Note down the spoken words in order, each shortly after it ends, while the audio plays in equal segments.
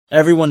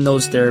Everyone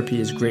knows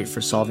therapy is great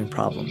for solving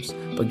problems,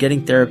 but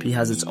getting therapy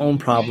has its own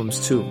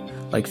problems too,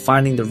 like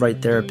finding the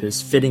right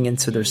therapist, fitting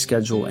into their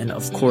schedule, and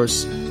of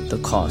course,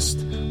 the cost.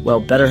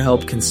 Well,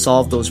 BetterHelp can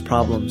solve those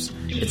problems.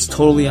 It's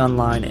totally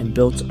online and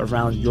built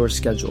around your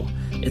schedule.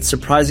 It's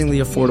surprisingly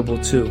affordable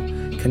too.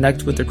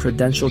 Connect with a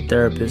credentialed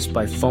therapist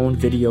by phone,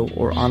 video,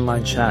 or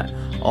online chat,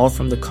 all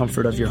from the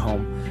comfort of your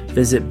home.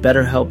 Visit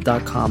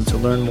BetterHelp.com to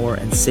learn more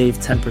and save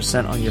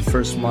 10% on your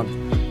first month.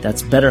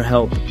 That's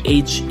BetterHelp,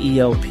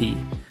 H-E-L-P.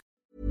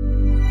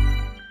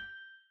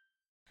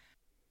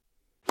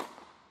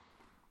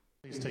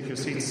 Please take your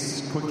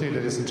seats quickly,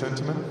 ladies and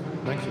gentlemen.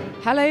 Thank you.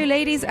 Hello,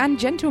 ladies and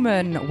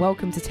gentlemen.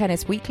 Welcome to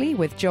Tennis Weekly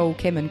with Joel,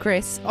 Kim and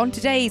Chris on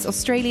today's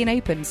Australian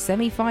Open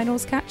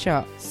semi-finals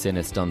catch-up.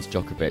 Sinner stuns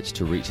Djokovic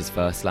to reach his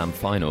first Slam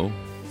final.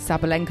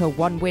 Sabalenka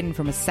one win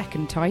from a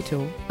second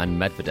title. And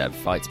Medvedev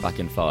fights back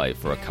in 5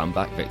 for a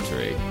comeback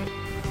victory.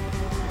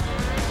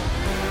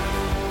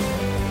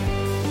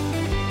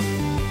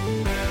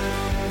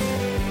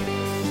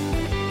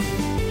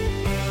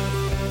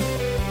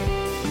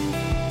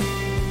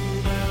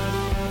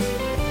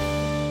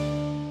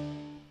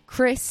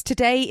 Chris,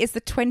 today is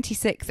the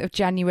 26th of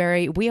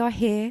January. We are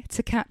here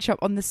to catch up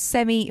on the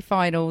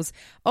semi-finals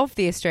of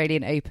the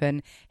Australian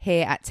Open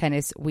here at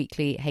Tennis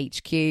Weekly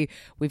HQ.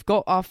 We've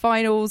got our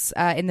finals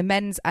in the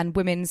men's and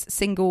women's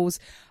singles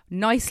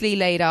nicely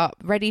laid up,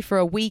 ready for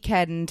a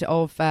weekend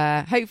of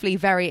hopefully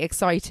very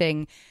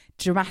exciting,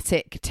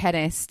 dramatic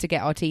tennis to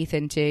get our teeth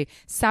into.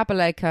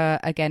 Sabalenka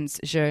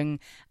against Zheng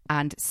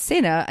and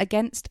Sinner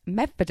against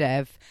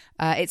Medvedev.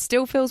 It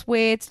still feels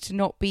weird to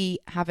not be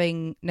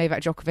having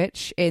Novak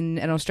Djokovic in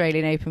an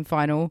Australian Open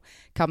final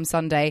come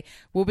Sunday.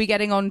 We'll be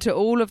getting on to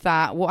all of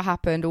that, what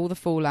happened, all the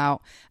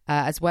fallout,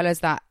 as well as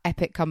that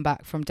epic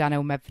comeback from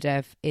Daniil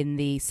Medvedev in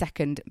the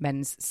second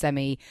men's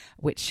semi,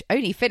 which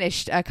only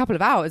finished a couple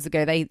of hours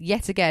ago. They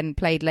yet again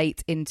played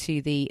late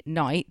into the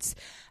night.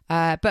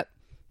 But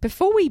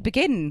before we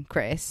begin,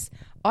 Chris,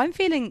 I'm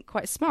feeling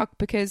quite smug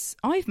because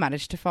I've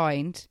managed to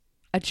find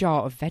a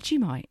jar of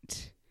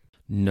Vegemite.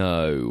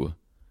 No,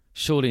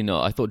 surely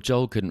not. I thought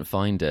Joel couldn't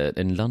find it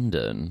in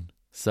London.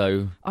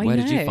 So where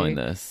did you find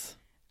this?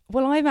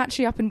 Well, I'm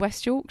actually up in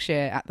West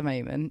Yorkshire at the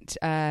moment,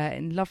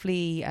 in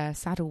lovely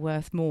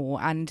Saddleworth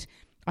Moor, and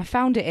I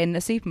found it in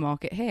a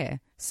supermarket here.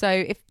 So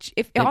if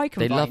I can find it...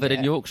 They love it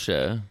in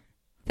Yorkshire.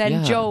 Then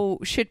yeah. Joel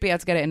should be able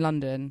to get it in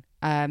London.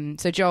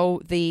 So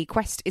Joel, the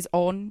quest is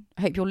on.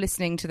 I hope you're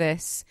listening to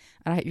this,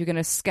 and I hope you're going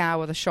to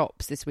scour the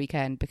shops this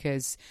weekend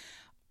because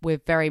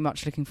we're very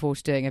much looking forward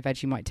to doing a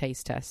Vegemite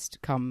taste test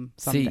come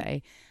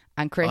Sunday.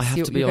 And Chris,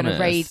 you're going to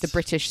raid the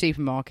British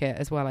supermarket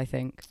as well, I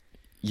think.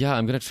 Yeah,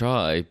 I'm going to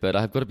try, but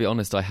I've got to be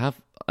honest.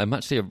 I'm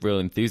actually a real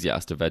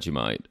enthusiast of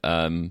Vegemite,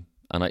 and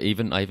I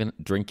even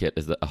drink it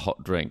as a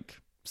hot drink.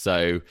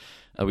 So,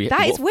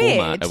 that is weird.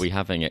 Format are we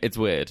having it? It's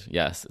weird.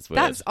 Yes, it's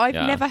weird. I've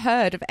never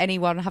heard of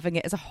anyone having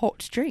it as a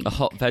hot drink. A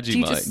hot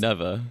Vegemite,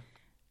 never.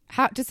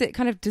 How does it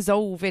kind of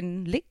dissolve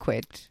in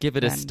liquid? Give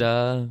it a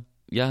stir.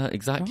 Yeah,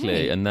 exactly.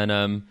 Right. And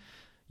then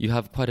you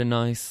have quite a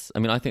nice... I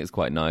mean, I think it's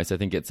quite nice. I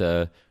think it's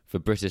for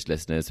British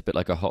listeners, a bit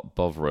like a hot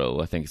Bovril.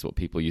 I think it's what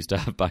people used to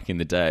have back in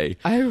the day.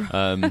 Oh.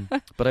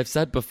 But I've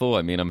said before,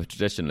 I mean, I'm a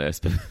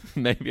traditionalist, but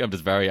maybe I'm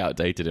just very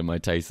outdated in my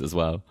taste as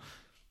well.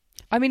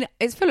 I mean,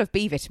 it's full of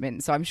B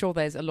vitamins, so I'm sure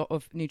there's a lot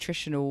of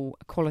nutritional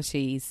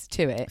qualities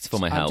to it. It's for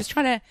my health.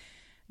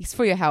 It's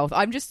for your health.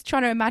 I'm just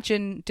trying to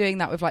imagine doing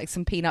that with like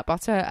some peanut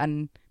butter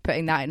and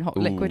putting that in hot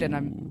liquid, and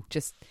I'm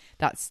just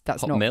that's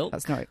hot not milk?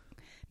 That's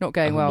not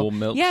going well. Warm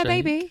milkshake? Yeah,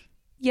 maybe.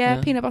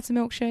 Yeah, peanut butter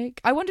milkshake.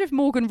 I wonder if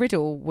Morgan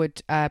Riddle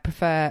would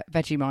prefer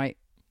Vegemite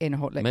in a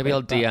hot liquid. Maybe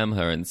I'll DM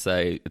her and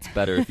say it's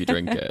better if you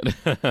drink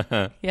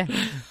it. Yeah.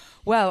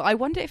 Well, I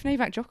wonder if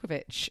Novak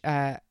Djokovic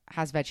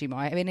has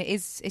Vegemite. I mean, it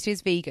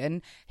is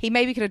vegan. He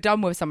maybe could have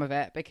done with some of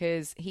it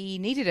because he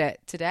needed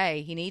it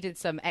today. He needed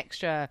some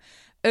extra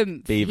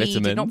oomph. B vitamins. He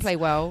did not play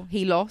well.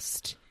 He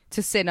lost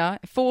to Sinner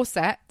 4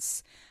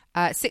 sets,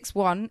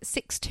 6-1,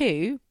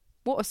 6-2.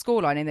 What a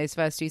scoreline in those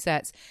first 2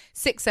 sets.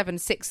 6-7,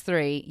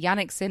 6-3.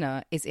 Yannick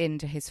Sinner is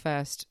into his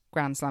first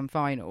Grand Slam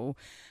final.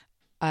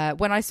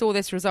 When I saw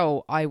this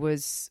result, I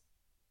was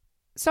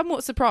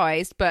somewhat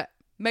surprised, but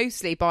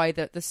mostly by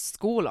the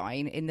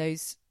scoreline in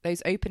those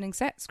opening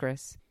sets,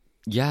 Chris.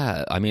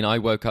 Yeah, I mean, I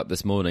woke up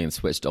this morning and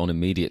switched on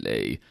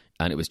immediately,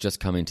 and it was just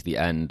coming to the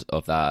end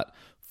of that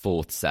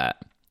 4th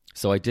set.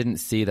 So I didn't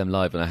see them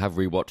live, and I have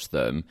rewatched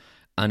them.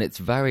 And it's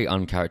very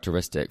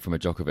uncharacteristic from a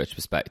Djokovic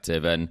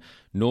perspective. And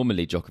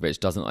normally Djokovic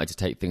doesn't like to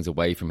take things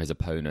away from his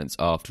opponents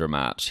after a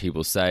match. He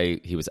will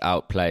say he was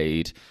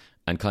outplayed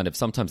and kind of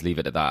sometimes leave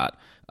it at that.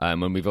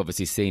 When we've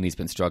obviously seen he's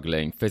been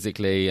struggling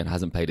physically and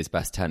hasn't played his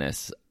best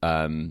tennis.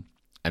 And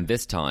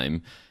this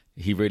time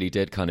he really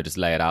did kind of just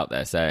lay it out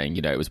there saying,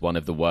 you know, it was one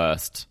of the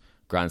worst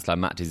Grand Slam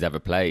matches he's ever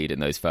played in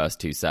those first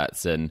 2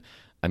 sets. And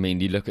I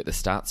mean, you look at the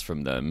stats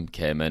from them,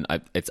 Kim, and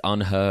it's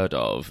unheard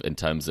of in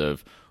terms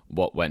of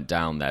what went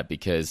down there,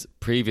 because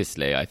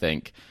previously I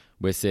think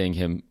we're seeing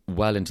him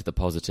well into the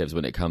positives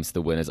when it comes to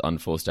the winners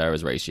unforced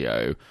errors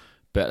ratio.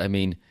 But I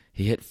mean,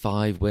 he hit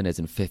 5 winners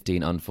and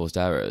 15 unforced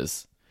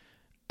errors,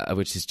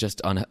 which is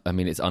just,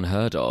 it's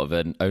unheard of.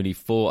 And only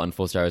 4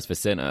 unforced errors for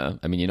Sinner.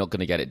 I mean, you're not going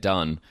to get it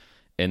done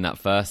in that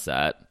first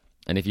set.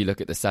 And if you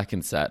look at the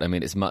second set, I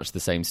mean, it's much the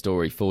same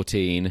story.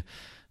 14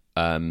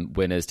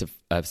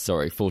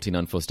 14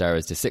 unforced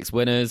errors to 6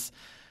 winners.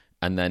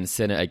 And then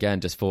Sinner, again,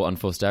 just 4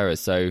 unforced errors.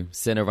 So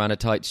Sinner ran a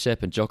tight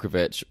ship and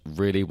Djokovic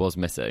really was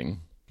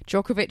missing.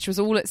 Djokovic was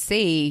all at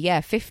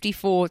sea.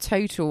 54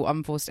 total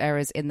unforced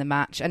errors in the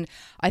match. And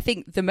I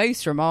think the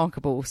most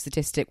remarkable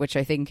statistic, which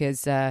I think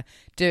is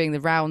doing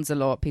the rounds a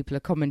lot, people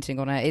are commenting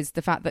on it, is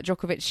the fact that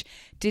Djokovic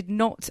did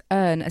not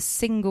earn a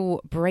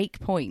single break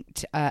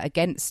point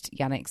against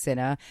Jannik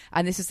Sinner.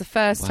 And this is the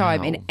first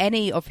time in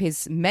any of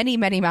his many,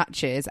 many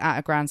matches at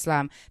a Grand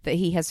Slam that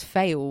he has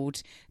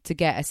failed to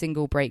get a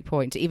single break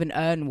point, to even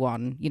earn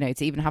one,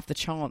 to even have the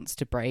chance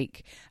to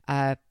break.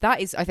 That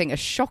is, I think, a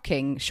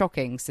shocking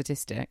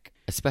statistic.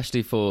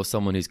 Especially for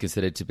someone who's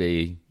considered to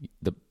be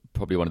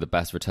probably one of the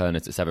best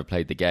returners that's ever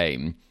played the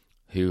game,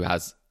 who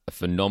has a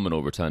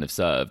phenomenal return of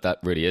serve. That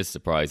really is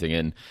surprising.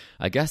 And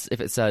I guess if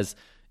it says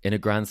in a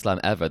Grand Slam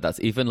ever, that's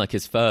even like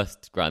his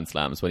first Grand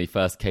Slams, when he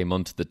first came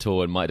onto the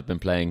tour and might have been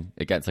playing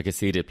against like a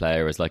seeded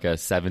player as like a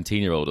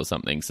 17-year-old or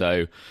something.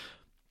 So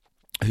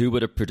who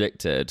would have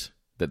predicted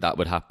that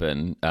would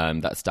happen,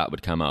 that stat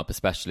would come up,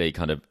 especially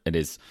kind of in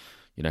his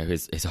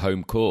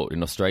home court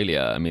in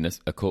Australia. I mean,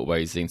 a court where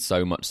he's seen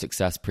so much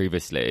success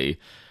previously.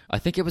 I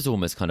think it was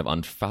almost kind of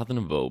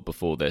unfathomable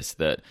before this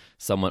that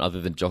someone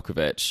other than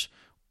Djokovic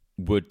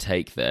would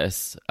take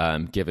this,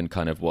 given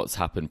kind of what's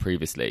happened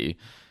previously,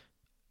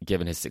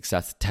 given his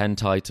success. 10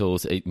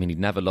 titles. I mean, he'd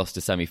never lost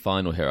a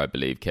semi-final here, I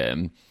believe,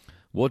 Kim.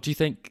 What do you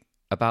think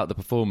about the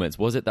performance?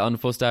 Was it the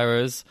unforced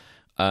errors,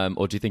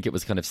 or do you think it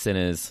was kind of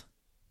Sinner's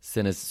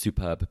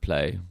superb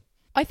play?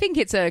 I think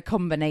it's a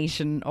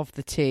combination of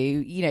the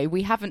two.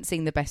 We haven't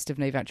seen the best of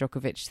Novak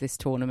Djokovic this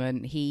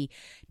tournament. He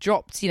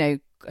dropped, a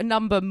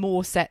number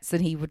more sets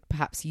than he would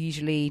perhaps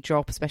usually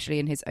drop, especially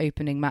in his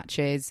opening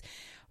matches.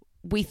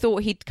 We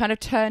thought he'd kind of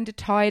turned a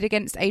tide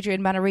against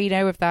Adrian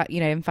Manarino with that,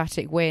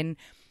 emphatic win.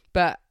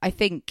 But I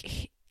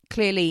think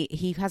clearly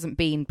he hasn't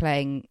been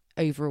playing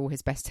overall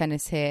his best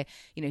tennis here.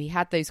 He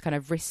had those kind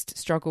of wrist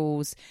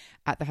struggles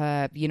at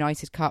the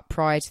United Cup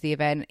prior to the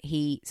event.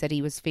 He said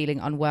he was feeling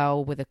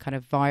unwell with a kind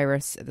of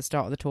virus at the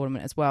start of the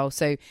tournament as well.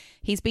 So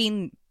he's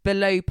been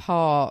below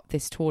par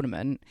this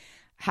tournament.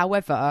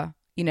 However,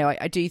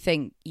 I do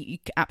think you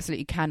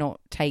absolutely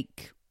cannot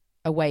take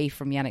away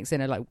from Jannik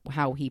Sinner like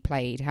how he's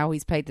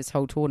played this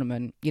whole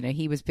tournament.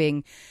 He was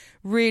being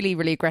really,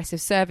 really aggressive,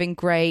 serving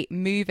great,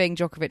 moving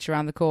Djokovic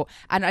around the court.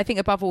 And I think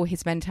above all,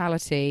 his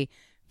mentality,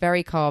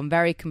 very calm,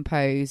 very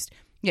composed.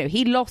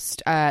 He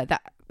lost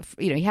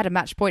he had a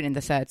match point in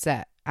the third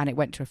set and it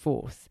went to a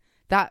fourth.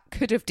 That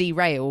could have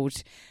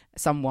derailed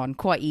someone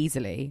quite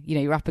easily.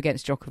 You're up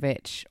against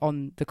Djokovic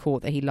on the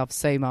court that he loves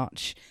so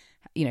much.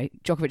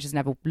 Djokovic has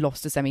never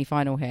lost a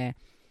semi-final here.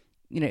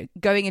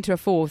 Going into a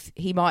fourth,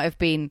 he might have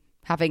been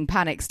having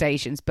panic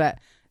stations, but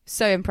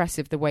so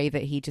impressive the way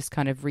that he just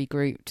kind of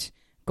regrouped,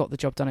 got the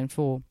job done in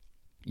 4.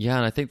 Yeah,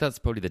 and I think that's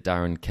probably the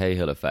Darren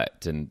Cahill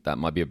effect, and that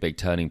might be a big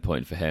turning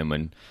point for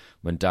him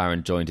when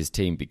Darren joined his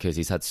team, because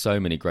he's had so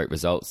many great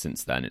results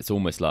since then. It's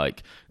almost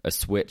like a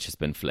switch has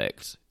been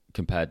flicked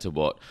compared to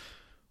what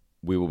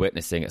we were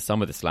witnessing at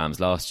some of the slams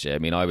last year. I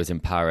mean, I was in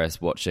Paris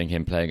watching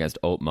him play against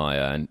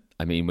Altmaier, and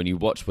I mean, when you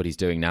watch what he's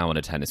doing now on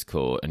a tennis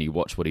court and you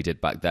watch what he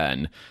did back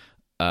then,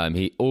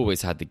 he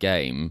always had the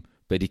game,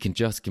 but he can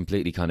just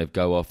completely kind of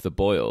go off the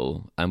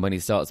boil, and when he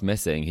starts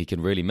missing, he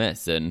can really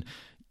miss. And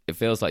it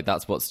feels like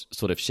that's what's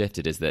sort of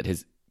shifted, is that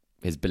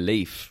his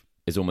belief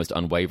is almost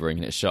unwavering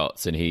in his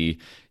shots, and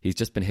he's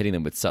just been hitting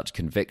them with such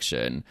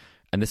conviction.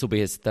 And this will be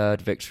his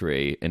 3rd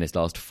victory in his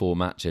last 4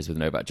 matches with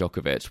Novak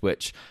Djokovic,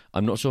 which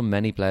I'm not sure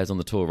many players on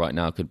the tour right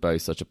now could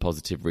boast such a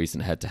positive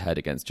recent head-to-head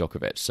against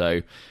Djokovic.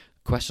 So,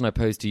 question I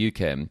pose to you,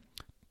 Kim,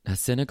 has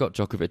Sinner got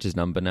Djokovic's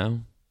number now?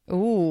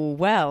 Oh,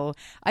 well,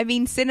 I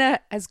mean, Sinner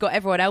has got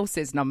everyone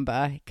else's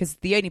number, because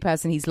the only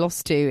person he's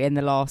lost to in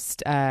the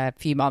last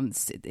few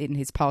months in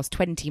his past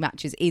 20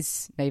 matches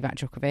is Novak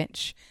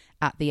Djokovic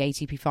at the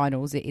ATP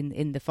finals,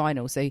 in the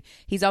final. So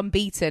he's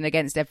unbeaten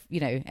against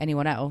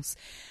anyone else,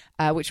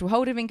 which will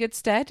hold him in good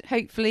stead,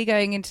 hopefully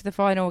going into the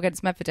final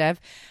against Medvedev.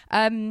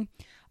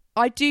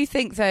 I do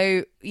think,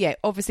 though,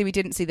 obviously we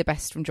didn't see the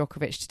best from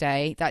Djokovic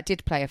today. That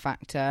did play a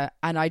factor.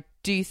 And I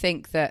do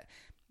think that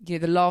the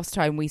last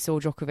time we saw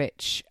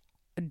Djokovic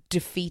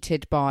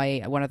defeated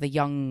by one of the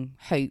young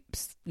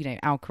hopes,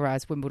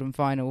 Alcaraz, Wimbledon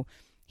final,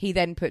 he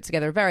then put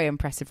together a very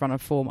impressive run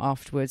of form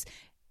afterwards.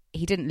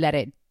 He didn't let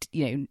it,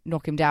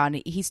 knock him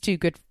down. He's too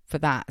good for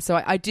that.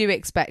 So I do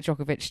expect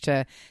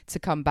Djokovic to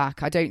come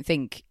back. I don't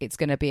think it's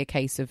going to be a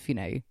case of,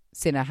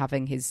 Sinner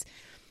having his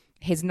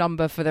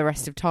number for the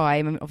rest of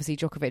time. And obviously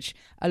Djokovic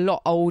a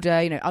lot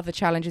older, other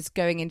challenges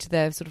going into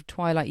the sort of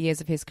twilight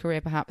years of his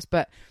career perhaps.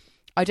 But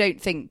I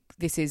don't think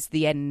this is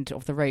the end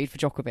of the road for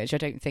Djokovic. I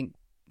don't think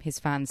his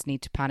fans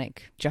need to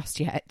panic just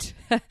yet.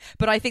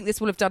 But I think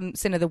this will have done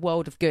Sinner the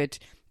world of good,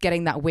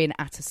 getting that win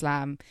at a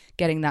slam,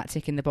 getting that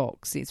tick in the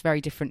box. It's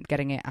very different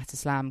getting it at a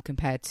slam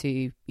compared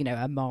to,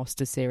 a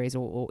Masters series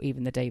or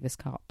even the Davis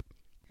Cup.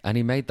 And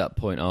he made that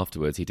point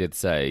afterwards. He did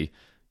say,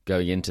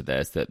 going into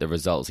this, that the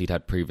results he'd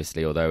had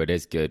previously, although it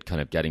is good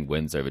kind of getting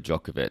wins over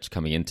Djokovic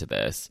coming into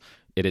this,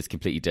 it is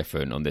completely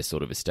different on this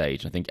sort of a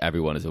stage. I think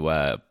everyone is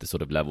aware of the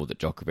sort of level that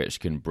Djokovic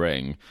can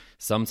bring.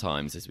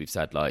 Sometimes, as we've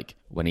said, like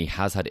when he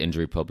has had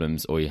injury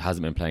problems or he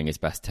hasn't been playing his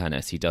best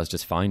tennis, he does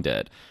just find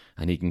it,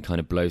 and he can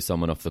kind of blow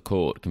someone off the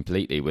court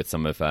completely with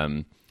some of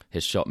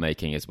his shot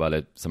making as well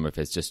as some of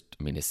his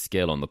his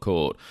skill on the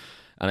court.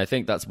 And I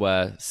think that's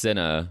where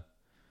Sinner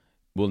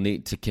will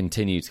need to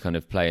continue to kind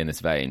of play in this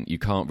vein. You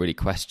can't really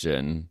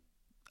question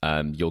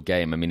your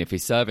game. I mean, if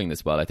he's serving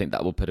this well, I think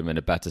that will put him in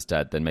a better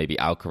stead than maybe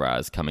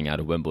Alcaraz coming out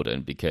of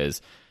Wimbledon,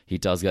 because he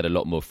does get a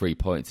lot more free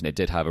points, and it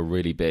did have a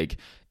really big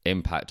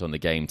impact on the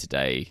game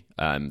today.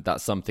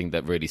 That's something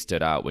that really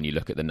stood out when you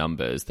look at the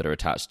numbers that are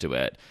attached to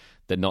it,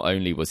 that not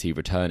only was he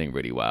returning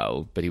really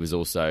well, but he was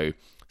also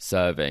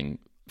serving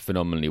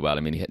phenomenally well.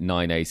 I mean, he hit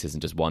 9 aces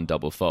and just 1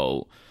 double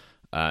fault,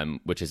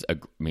 which is,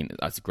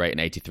 that's great,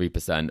 and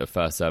 83% of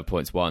first serve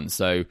points won.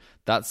 So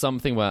that's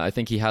something where I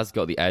think he has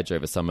got the edge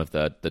over some of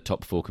the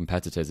top 4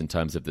 competitors in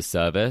terms of the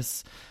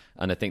service.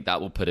 And I think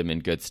that will put him in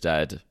good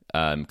stead,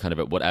 kind of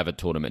at whatever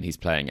tournament he's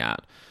playing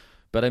at.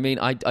 But I mean,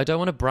 I don't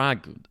want to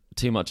brag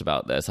too much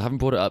about this. I haven't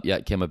brought it up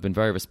yet, Kim. I've been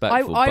very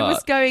respectful. I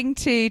was going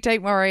to,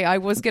 don't worry. I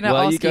was going to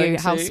ask you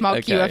how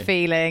smug you are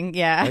feeling.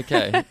 Yeah.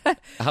 Okay.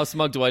 How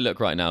smug do I look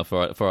right now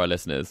for our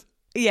listeners?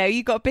 Yeah,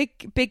 you got a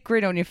big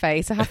grin on your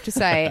face, I have to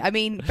say. I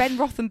mean, Ben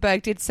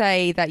Rothenberg did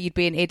say that you'd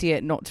be an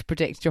idiot not to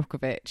predict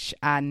Djokovic,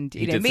 and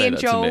me and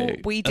Joel,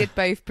 we did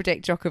both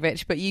predict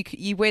Djokovic. But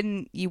you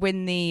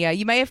win the.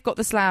 You may have got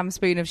the slam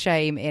spoon of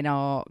shame in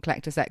our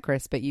collector set,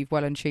 Chris, but you've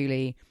well and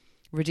truly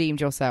redeemed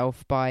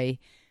yourself by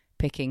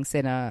picking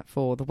Sinner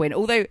for the win.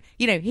 Although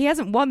he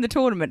hasn't won the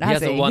tournament,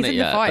 has he? Hasn't won He's it in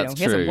yet. The final. That's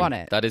he true. Hasn't won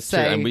it. That is true,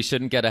 and we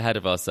shouldn't get ahead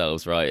of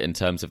ourselves, right? In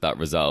terms of that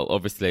result,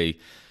 obviously,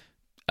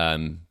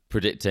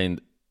 predicting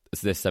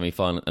this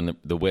semi-final and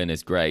the win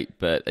is great,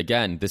 but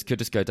again, this could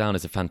just go down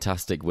as a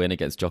fantastic win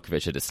against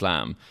Djokovic at a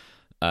slam,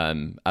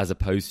 as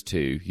opposed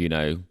to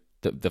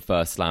the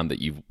first slam that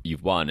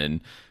you've won.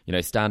 And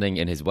standing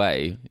in his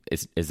way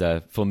is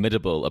a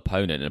formidable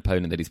opponent, an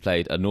opponent that he's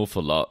played an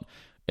awful lot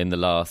in the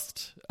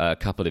last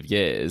couple of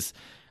years.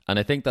 And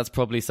I think that's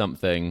probably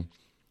something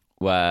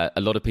where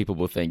a lot of people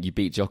will think, you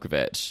beat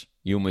Djokovic,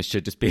 you almost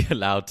should just be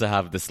allowed to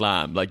have the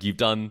slam. Like, you've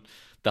done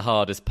the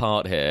hardest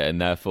part here, and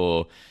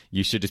therefore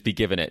you should just be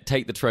given it.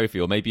 Take the trophy,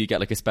 or maybe you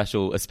get like a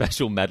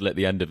special medal at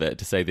the end of it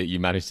to say that you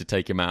managed to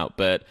take him out.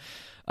 But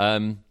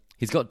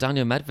he's got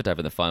Daniel Medvedev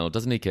in the final,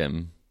 doesn't he,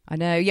 Kim? I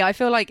know. Yeah, I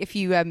feel like if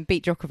you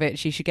beat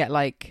Djokovic, you should get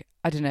like,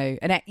 I don't know,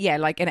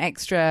 like an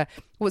extra,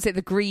 what's it,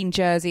 the green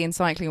jersey in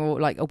cycling,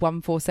 or like a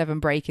 147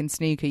 break in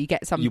snooker. You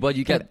get some. You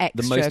get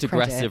the most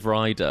aggressive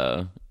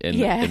rider in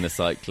the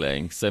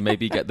cycling. So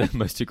maybe you get the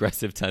most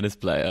aggressive tennis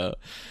player.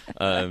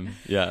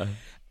 Yeah.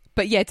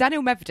 But yeah,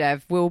 Daniel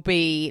Medvedev will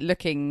be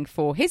looking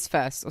for his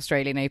first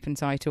Australian Open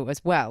title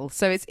as well.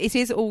 So it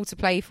is all to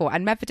play for.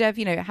 And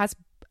Medvedev, has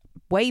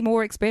way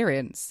more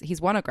experience.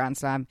 He's won a Grand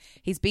Slam.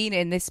 He's been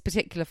in this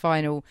particular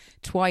final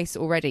twice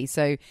already.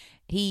 So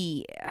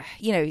he's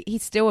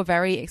still a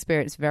very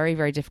experienced, very,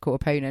 very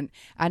difficult opponent.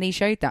 And he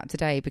showed that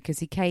today, because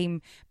he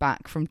came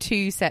back from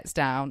 2 sets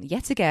down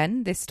yet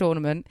again this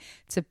tournament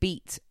to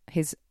beat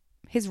his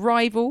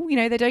rival.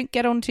 They don't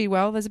get on too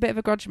well. There's a bit of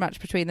a grudge match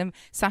between them,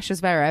 Sasha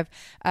Zverev.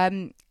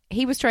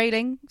 He was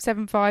trailing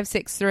 7-5,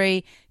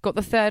 6-3, got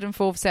the 3rd and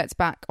 4th sets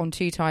back on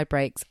 2 tie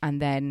breaks,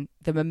 and then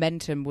the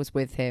momentum was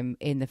with him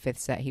in the 5th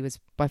set. He was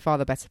by far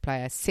the better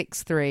player.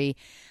 6-3,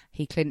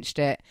 he clinched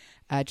it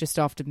just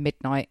after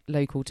midnight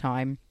local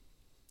time.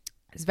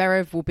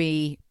 Zverev will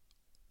be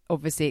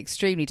obviously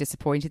extremely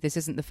disappointed. This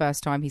isn't the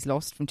first time he's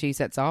lost from 2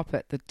 sets up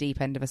at the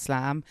deep end of a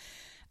slam.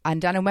 And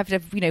Daniel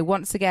Medvedev,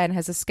 once again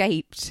has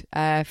escaped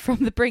from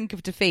the brink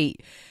of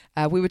defeat.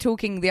 We were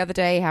talking the other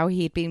day how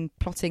he'd been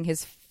plotting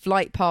his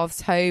flight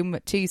paths home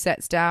 2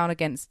 sets down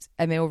against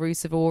Emil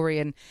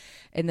Ruusuvuori and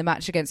in the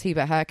match against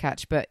Hubert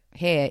Hurkacz. But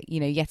here,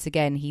 yet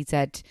again, he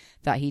said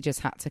that he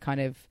just had to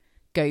kind of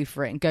go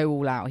for it and go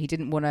all out. He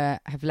didn't want to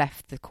have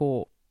left the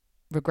court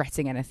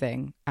regretting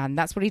anything. And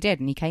that's what he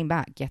did. And he came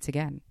back yet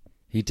again.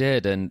 He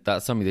did. And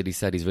that's something that he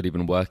said he's really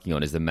been working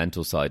on, is the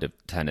mental side of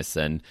tennis.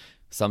 And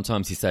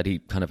sometimes he said he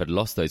kind of had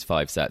lost those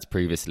 5 sets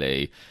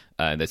previously,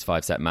 those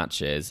 5-set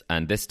matches.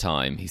 And this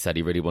time he said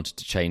he really wanted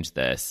to change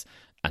this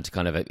and to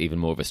kind of have even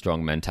more of a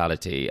strong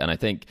mentality. And I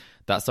think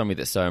that's something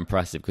that's so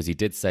impressive, because he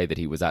did say that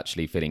he was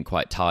actually feeling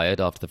quite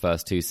tired after the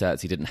first 2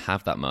 sets. He didn't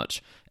have that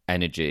much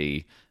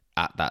energy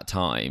at that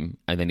time.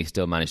 And then he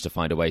still managed to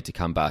find a way to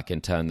come back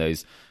and turn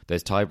those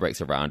tie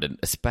breaks around. And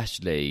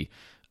especially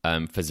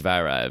for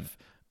Zverev,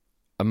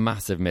 a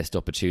massive missed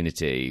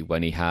opportunity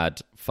when he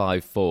had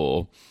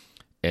 5-4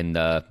 in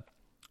the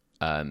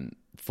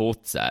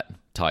 4th set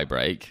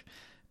tiebreak,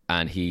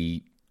 and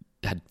he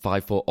had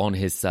 5-4 on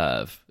his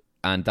serve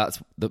And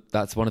that's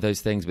one of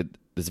those things with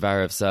the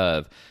Zverev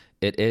serve.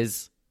 It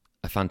is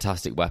a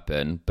fantastic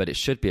weapon, but it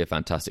should be a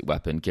fantastic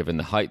weapon given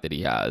the height that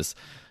he has.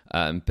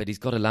 But he's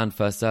got to land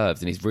first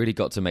serves, and he's really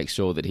got to make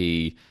sure that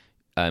he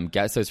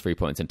gets those 3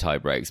 points in tie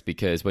breaks,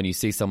 because when you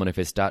see someone of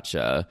his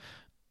stature,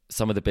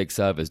 some of the big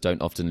servers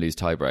don't often lose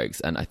tie breaks.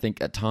 And I think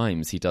at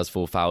times he does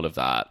fall foul of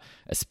that,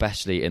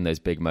 especially in those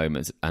big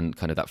moments and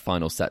kind of that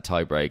final set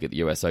tie break at the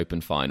US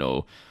Open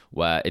final,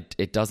 where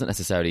it doesn't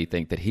necessarily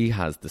think that he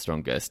has the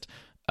strongest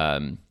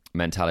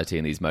mentality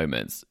in these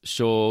moments.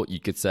 Sure, you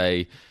could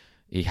say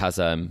he has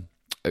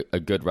a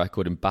good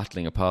record in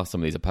battling past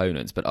some of these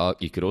opponents,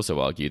 but you could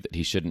also argue that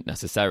he shouldn't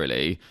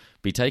necessarily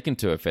be taken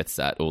to a fifth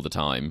set all the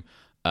time,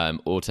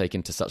 or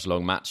taken to such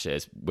long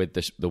matches with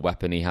the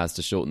weapon he has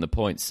to shorten the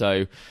points.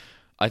 So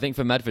I think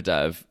for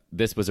Medvedev,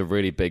 this was a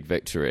really big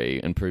victory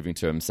and proving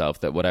to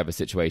himself that whatever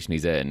situation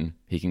he's in,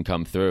 he can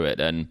come through it.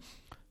 And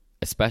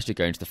especially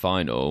going to the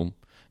final,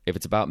 if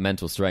it's about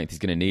mental strength, he's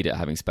going to need it,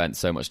 having spent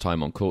so much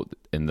time on court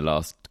in the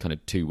last kind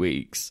of 2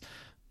 weeks.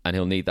 And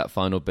he'll need that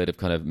final bit of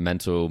kind of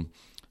mental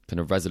kind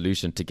of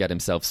resolution to get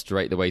himself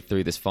straight the way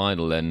through this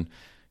final. And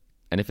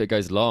if it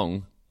goes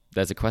long,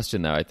 there's a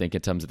question there, I think,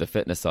 in terms of the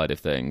fitness side of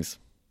things.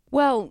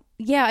 Well,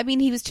 yeah, I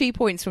mean, he was 2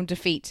 points from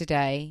defeat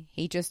today.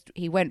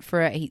 He went for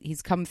it.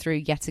 He's come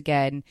through yet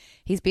again.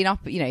 He's been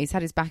up, he's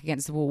had his back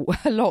against the wall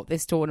a lot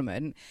this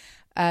tournament.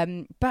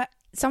 But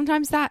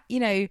sometimes that,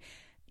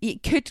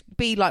 it could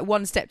be like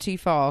one step too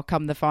far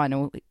come the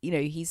final.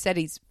 He said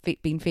he's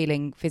been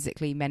feeling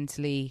physically,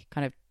 mentally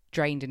kind of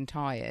drained and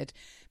tired,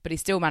 but he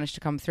still managed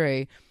to come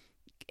through.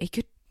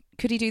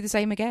 Could he do the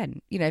same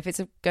again? If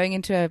it's going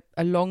into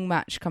a long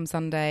match come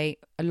Sunday,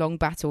 a long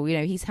battle,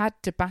 he's had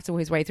to battle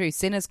his way through.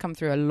 Sinner's come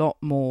through a lot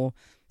more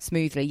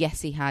smoothly.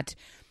 Yes, he had,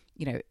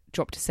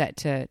 dropped a set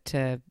to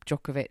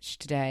Djokovic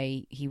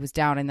today. He was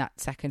down in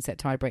that second set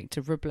tiebreak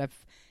to Rublev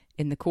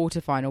in the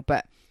quarterfinal,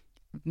 but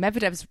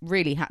Medvedev's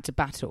really had to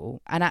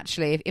battle. And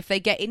actually, if they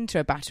get into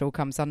a battle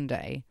come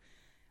Sunday,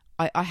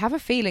 I have a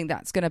feeling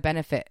that's going to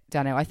benefit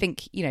Daniel. I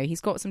think,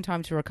 he's got some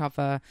time to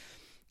recover.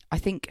 I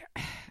think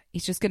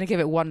he's just going to give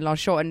it one last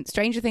shot. And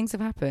stranger things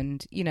have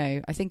happened.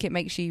 I think it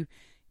makes you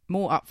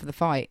more up for the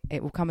fight.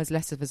 It will come as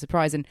less of a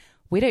surprise. And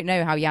we don't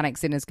know how Jannik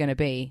Sinner's going to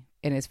be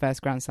in his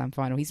first Grand Slam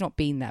final. He's not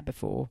been there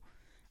before.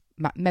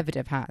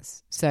 Medvedev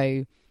has.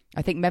 So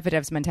I think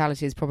Medvedev's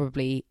mentality is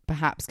probably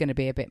perhaps going to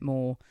be a bit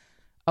more,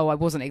 I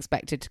wasn't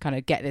expected to kind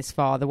of get this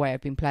far the way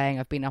I've been playing.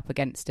 I've been up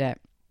against it.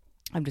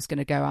 I'm just going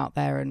to go out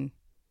there and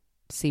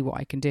see what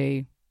I can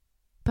do.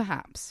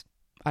 Perhaps.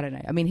 I don't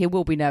know. I mean, he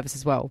will be nervous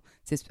as well.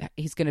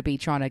 He's going to be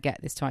trying to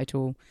get this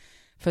title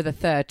for the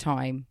third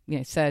time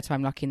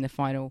lucky in the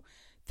final.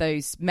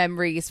 Those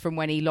memories from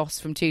when he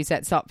lost from 2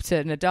 sets up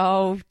to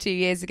Nadal 2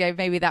 years ago,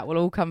 maybe that will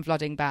all come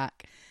flooding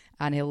back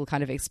and he'll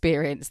kind of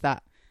experience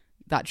that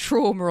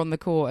trauma on the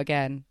court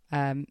again.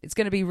 It's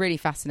going to be really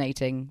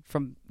fascinating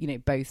from,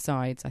 both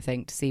sides, I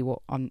think, to see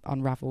what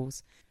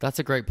unravels. That's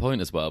a great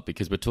point as well,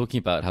 because we're talking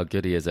about how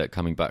good he is at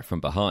coming back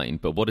from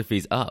behind, but what if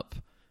he's up?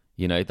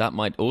 That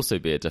might also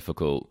be a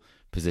difficult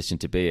position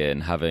to be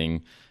in,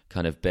 having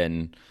kind of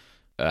been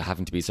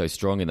having to be so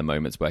strong in the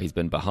moments where he's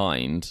been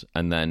behind,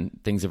 and then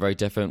things are very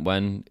different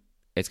when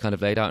it's kind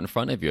of laid out in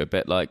front of you, a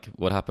bit like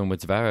what happened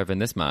with Zverev in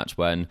this match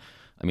when,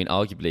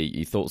 arguably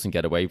your thoughts can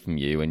get away from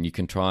you and you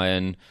can try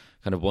and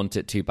kind of want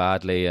it too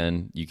badly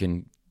and you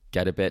can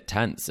get a bit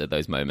tense at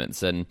those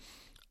moments. And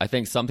I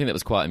think something that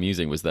was quite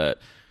amusing was that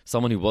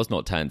someone who was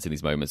not tense in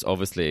these moments,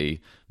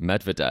 obviously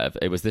Medvedev,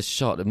 it was this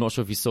shot, I'm not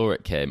sure if you saw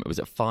it, Kim, it was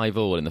at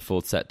 5-5 in the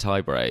fourth set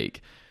tiebreak.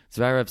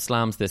 Zverev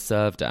slams this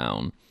serve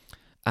down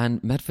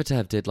and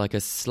Medvedev did like a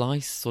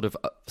slice sort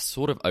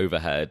of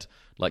overhead,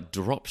 like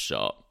drop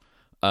shot.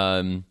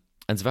 And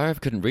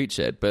Zverev couldn't reach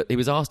it, but he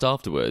was asked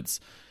afterwards,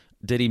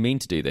 did he mean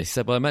to do this? He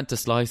said, well, I meant to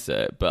slice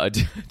it, but I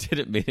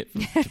didn't mean it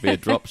to be a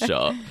drop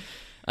shot.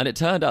 And it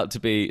turned out to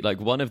be like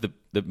one of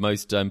the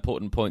most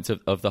important points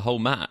of the whole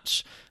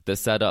match that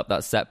set up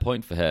that set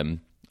point for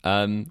him.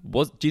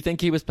 Do you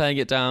think he was playing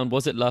it down?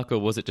 Was it luck or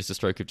was it just a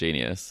stroke of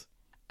genius?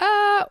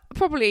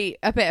 Probably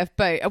a bit of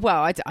both.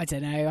 Well, I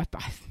don't know.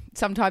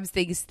 Sometimes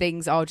these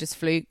things are just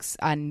flukes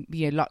and,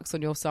 luck's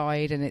on your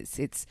side. And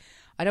it's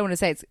I don't want to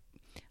say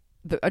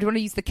I don't want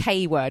to use the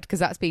K word because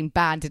that's been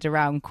bandied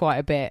around quite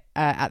a bit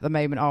at the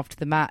moment after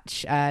the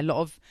match. A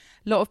lot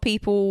of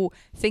people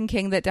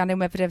thinking that Daniil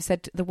Medvedev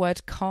said the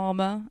word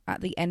karma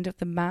at the end of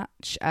the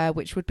match,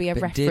 which would be a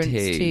reference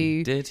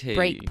to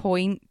break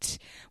point.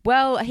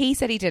 Well, he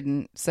said he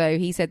didn't. So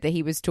he said that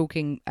he was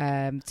talking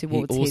towards his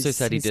He also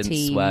said he didn't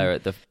team. swear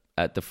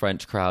at the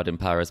French crowd in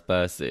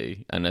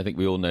Paris-Bercy, and I think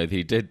we all know that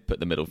he did put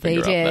the middle finger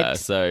up there.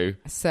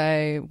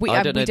 So we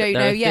don't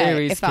know yet.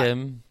 Theories,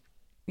 Kim.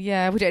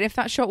 Yeah, we don't know if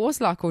that shot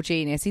was luck or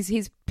genius.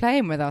 He's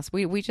playing with us.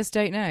 We just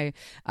don't know.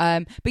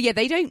 But yeah,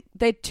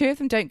 they two of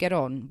them don't get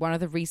on. One of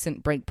the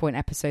recent Breakpoint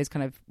episodes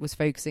kind of was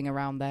focusing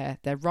around their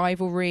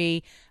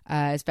rivalry.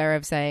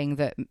 Zverev saying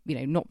that,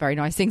 not very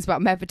nice things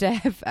about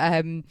Medvedev,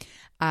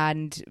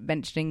 and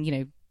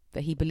mentioning,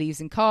 that he believes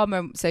in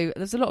karma. So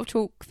there's a lot of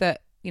talk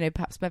that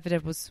perhaps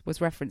Medvedev was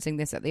referencing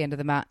this at the end of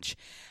the match,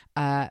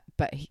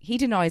 but he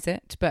denies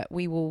it. But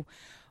we will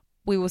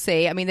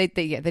see. I mean, they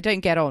don't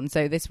get on,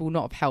 so this will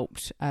not have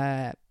helped.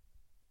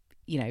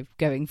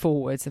 Going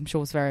forwards, I'm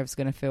sure Zverev's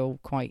going to feel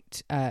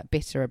quite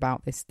bitter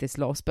about this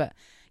loss. But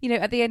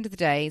at the end of the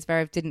day,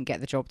 Zverev didn't get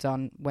the job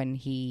done when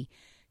he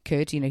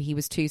could. He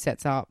was 2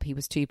 sets up. He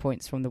was 2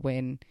 points from the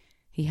win.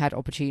 He had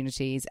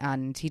opportunities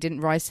and he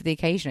didn't rise to the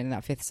occasion in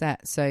that 5th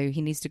set. So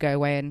he needs to go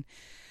away and,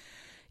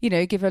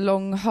 give a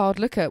long, hard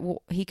look at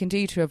what he can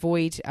do to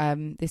avoid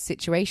this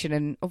situation.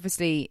 And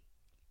obviously,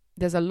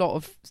 there's a lot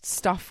of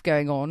stuff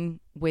going on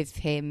with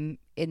him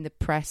in the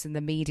press and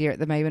the media at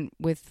the moment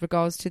with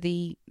regards to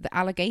the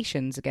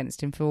allegations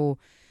against him for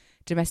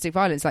domestic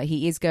violence. Like,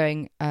 he is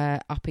going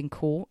up in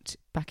court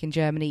back in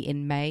Germany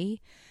in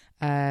May.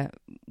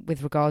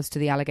 With regards to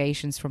the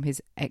allegations from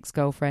his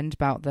ex-girlfriend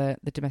about the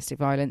domestic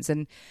violence.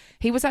 And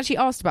he was actually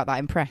asked about that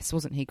in press,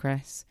 wasn't he,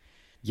 Chris?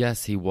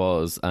 Yes, he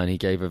was. And he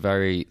gave a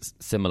very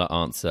similar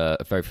answer,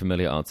 a very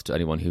familiar answer to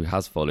anyone who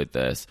has followed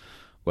this,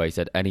 where he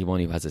said anyone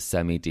who has a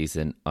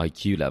semi-decent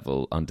IQ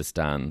level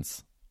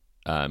understands.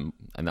 And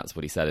that's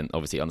what he said, and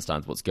obviously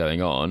understands what's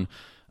going on.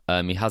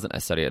 He hasn't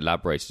necessarily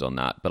elaborated on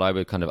that, but I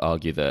would kind of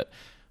argue that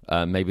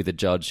maybe the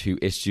judge who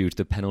issued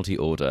the penalty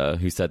order,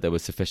 who said there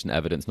was sufficient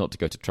evidence not to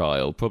go to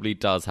trial, probably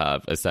does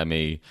have a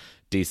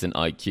semi-decent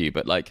IQ.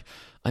 But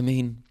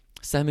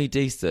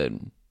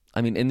semi-decent.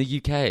 I mean, in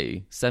the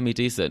UK,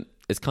 semi-decent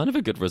is kind of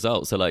a good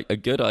result. So, a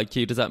good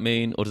IQ, does that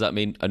mean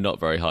a not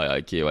very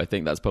high IQ? I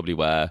think that's probably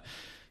where,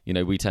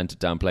 we tend to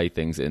downplay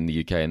things in the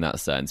UK in that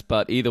sense.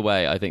 But either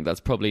way, I think that's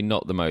probably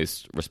not the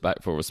most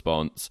respectful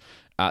response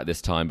at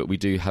this time. But we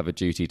do have a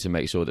duty to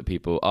make sure that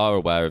people are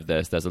aware of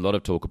this. There's a lot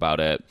of talk about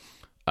it.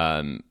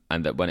 And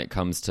that when it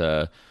comes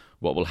to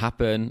what will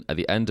happen at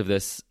the end of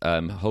this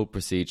whole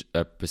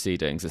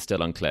proceedings, is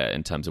still unclear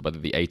in terms of whether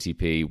the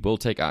ATP will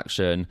take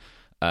action.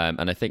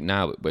 And I think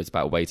now it's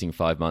about waiting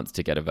 5 months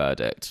to get a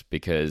verdict,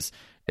 because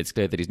it's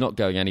clear that he's not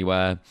going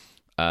anywhere,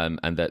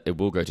 and that it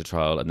will go to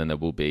trial, and then there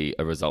will be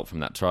a result from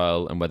that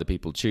trial. And whether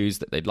people choose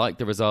that they'd like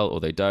the result or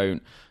they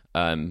don't,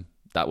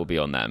 that will be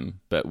on them.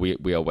 But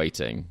we are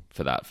waiting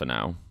for that for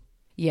now.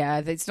 Yeah,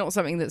 it's not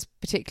something that's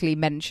particularly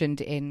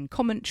mentioned in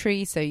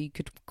commentary, so you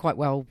could quite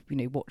well,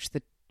 watch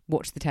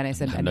the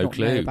tennis and not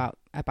know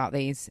about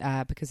these,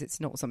 because it's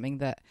not something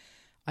that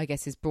I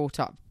guess is brought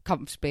up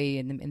comfortably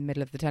in the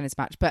middle of the tennis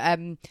match. But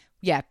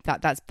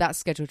that's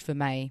scheduled for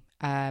May.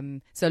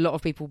 So a lot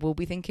of people will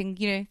be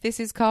thinking, this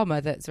is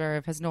karma that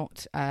Zverev has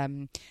not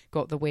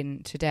got the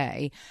win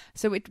today.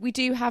 So we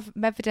do have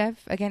Medvedev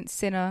against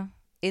Sinner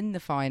in the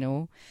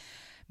final.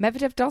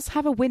 Medvedev does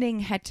have a winning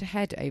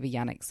head-to-head over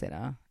Jannik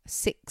Sinner,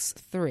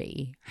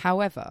 6-3.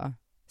 However,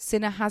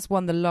 Sinner has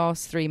won the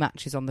last 3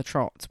 matches on the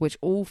trot, which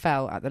all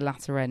fell at the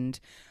latter end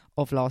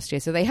of last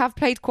year. So they have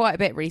played quite a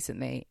bit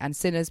recently, and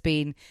Sinner's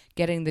been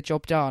getting the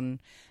job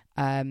done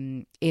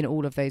in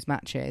all of those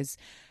matches.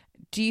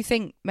 Do you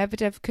think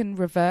Medvedev can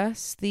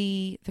reverse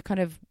the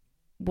kind of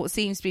what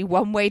seems to be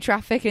one-way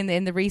traffic in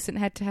the recent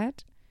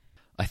head-to-head?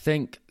 I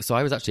think so.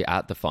 I was actually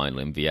at the final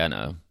in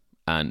Vienna,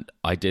 and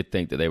I did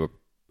think that they were,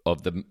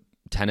 of the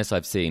tennis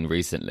I've seen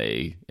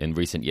recently, in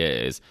recent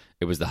years,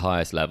 it was the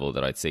highest level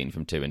that I'd seen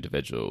from 2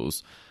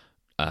 individuals.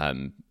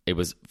 It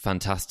was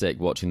fantastic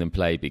watching them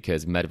play,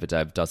 because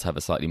Medvedev does have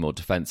a slightly more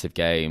defensive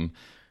game,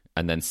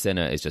 and then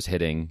Sinner is just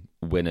hitting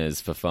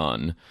winners for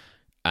fun.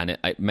 And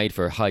it made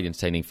for a highly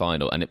entertaining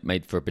final, and it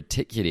made for a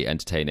particularly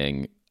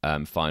entertaining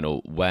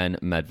final when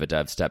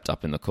Medvedev stepped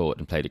up in the court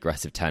and played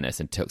aggressive tennis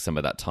and took some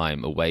of that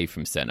time away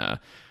from Sinner.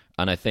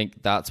 And I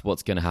think that's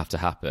what's going to have to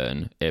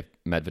happen if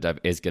Medvedev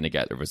is going to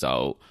get the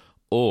result.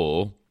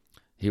 Or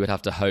he would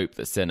have to hope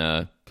that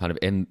Sinner, kind of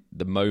in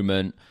the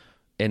moment,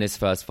 in his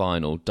first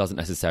final, doesn't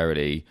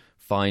necessarily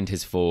find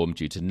his form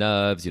due to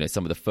nerves.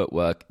 Some of the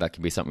footwork, that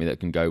can be something that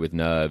can go with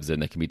nerves,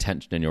 and there can be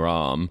tension in your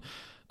arm.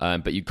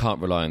 But you can't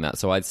rely on that.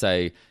 So I'd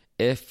say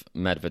if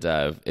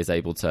Medvedev is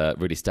able to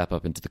really step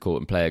up into the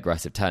court and play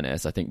aggressive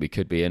tennis, I think we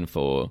could be in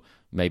for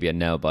maybe a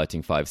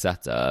nail-biting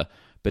 5-setter.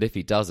 But if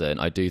he doesn't,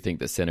 I do think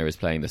that Sinner is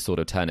playing the sort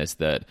of tennis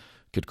that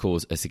could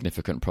cause a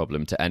significant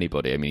problem to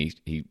anybody. I mean,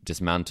 he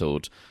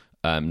dismantled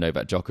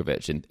Novak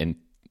Djokovic in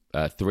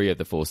 3 of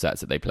the 4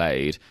 sets that they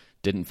played,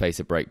 didn't face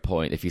a break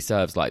point. If he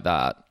serves like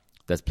that,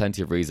 there's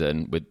plenty of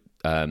reason with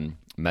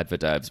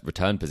Medvedev's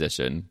return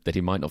position that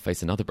he might not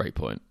face another break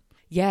point.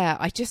 Yeah,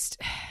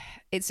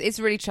 it's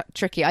really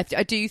tricky. I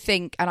do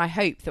think, and I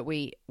hope that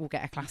we will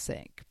get a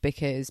classic,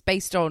 because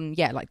based on,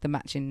 the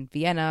match in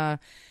Vienna,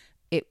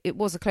 it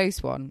was a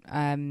close one,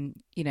 and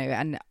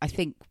I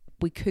think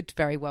we could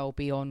very well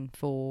be on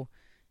for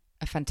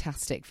a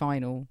fantastic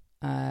final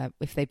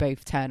if they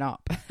both turn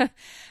up.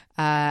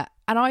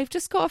 And I've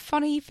just got a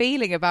funny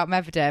feeling about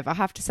Medvedev. I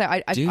have to say,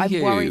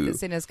 I'm worried that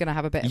Sinner's going to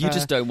have a bit of a... You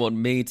just don't want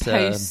me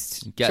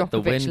to get the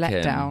win,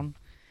 letdown.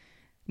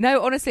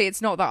 No, honestly,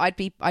 it's not that.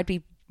 I'd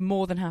be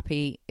more than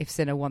happy if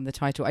Sinner won the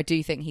title. I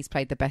do think he's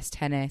played the best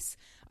tennis.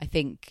 I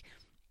think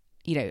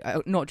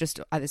not just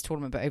at this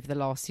tournament, but over the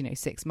last,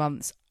 6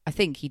 months. I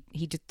think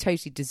he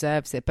totally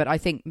deserves it. But I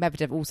think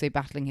Medvedev also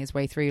battling his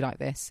way through like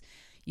this,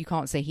 you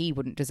can't say he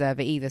wouldn't deserve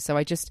it either. So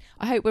I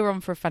hope we're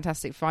on for a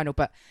fantastic final.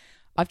 But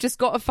I've just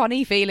got a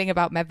funny feeling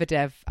about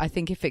Medvedev. I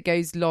think if it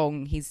goes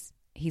long, he's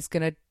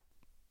going to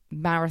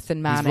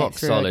marathon man he's it rock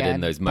through solid again,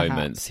 in those perhaps.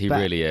 moments. He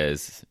really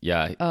is.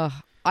 Yeah.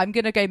 I'm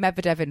going to go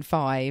Medvedev in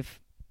 5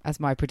 as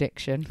my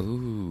prediction.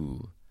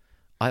 Ooh.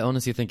 I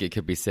honestly think it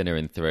could be Sinner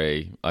in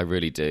 3. I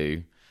really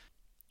do.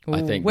 Ooh,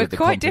 I think we're with the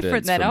quite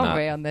different confidence then, from aren't that-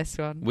 we, on this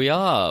one? We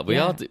are. We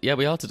Yeah.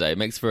 are today. It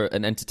makes for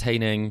an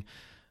entertaining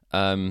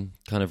kind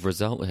of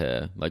result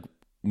here. Like,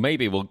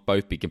 maybe we'll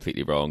both be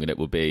completely wrong and it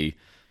will be,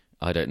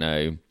 I don't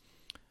know,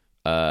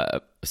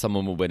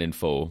 someone will win in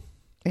 4.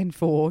 In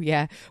 4,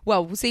 yeah.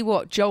 Well, we'll see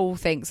what Joel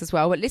thinks as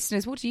well. But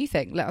listeners, what do you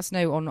think? Let us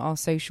know on our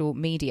social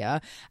media.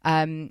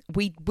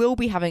 We will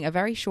be having a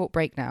very short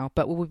break now,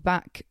 but we'll be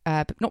back,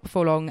 but not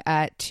before long,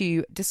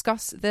 to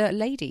discuss the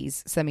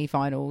ladies'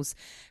 semi-finals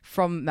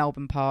from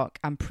Melbourne Park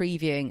and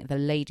previewing the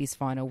ladies'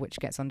 final, which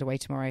gets underway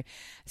tomorrow.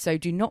 So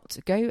do not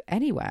go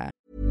anywhere.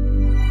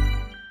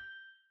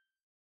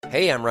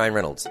 Hey, I'm Ryan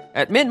Reynolds.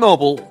 At Mint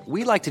Mobile,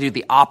 we like to do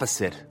the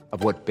opposite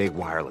of what Big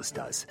Wireless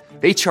does.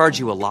 They charge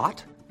you a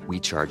lot. We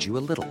charge you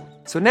a little.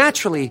 So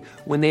naturally,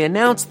 when they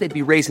announced they'd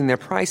be raising their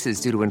prices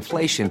due to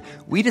inflation,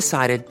 we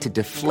decided to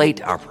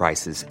deflate our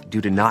prices due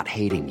to not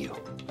hating you.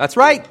 That's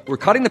right. We're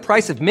cutting the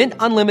price of Mint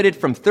Unlimited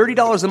from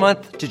 $30 a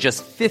month to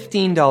just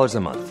 $15 a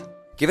month.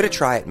 Give it a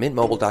try at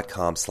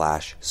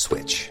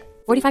mintmobile.com/switch.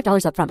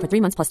 $45 up front for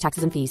 3 months plus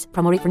taxes and fees.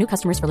 Promo rate for new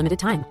customers for limited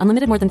time.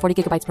 Unlimited more than 40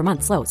 gigabytes per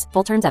month. Slows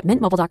full terms at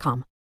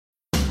mintmobile.com.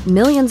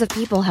 Millions of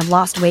people have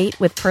lost weight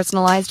with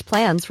personalized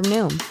plans from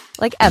Noom.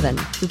 Like Evan,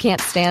 who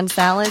can't stand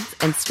salads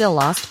and still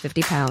lost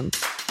 50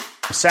 pounds.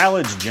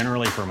 Salads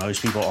generally for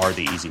most people are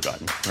the easy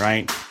button,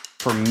 right?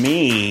 For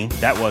me,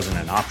 that wasn't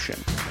an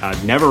option. I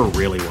never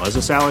really was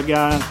a salad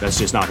guy. That's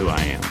just not who I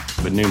am.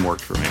 But Noom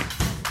worked for me.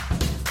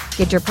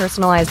 Get your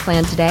personalized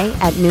plan today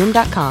at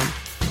Noom.com.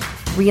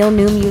 Real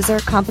Noom user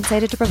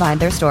compensated to provide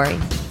their story.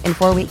 In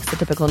 4 weeks, the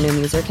typical Noom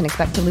user can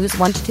expect to lose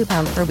 1 to 2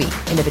 pounds per week.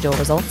 Individual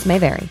results may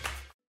vary.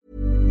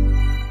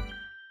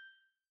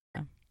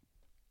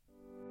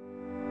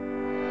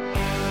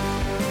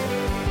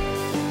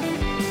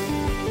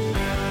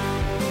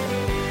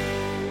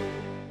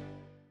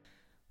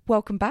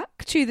 Welcome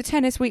back to the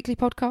Tennis Weekly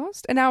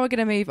podcast. And now we're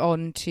going to move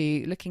on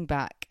to looking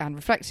back and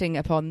reflecting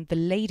upon the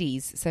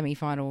ladies'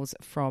 semi-finals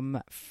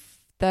from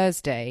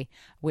Thursday,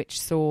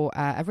 which saw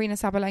Aryna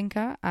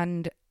Sabalenka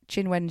and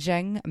Qinwen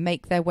Zheng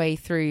make their way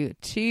through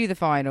to the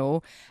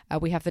final.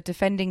 We have the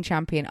defending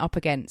champion up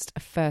against a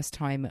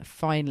first-time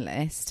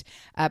finalist.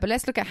 But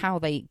let's look at how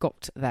they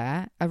got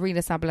there. Aryna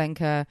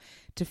Sabalenka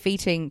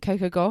defeating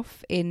Coco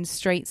Gauff in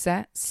straight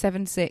sets,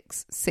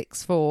 7-6,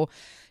 6-4.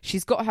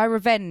 She's got her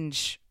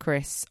revenge,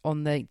 Chris,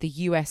 on the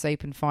US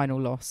Open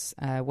final loss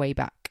way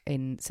back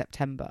in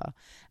September.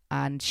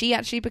 And she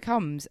actually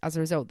becomes, as a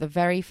result, the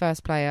very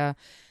first player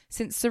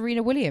since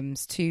Serena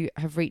Williams to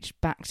have reached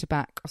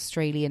back-to-back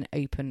Australian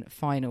Open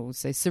finals.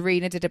 So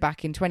Serena did it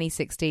back in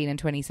 2016 and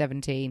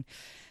 2017.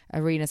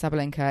 Aryna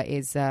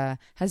Sabalenka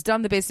has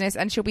done the business,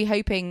 and she'll be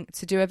hoping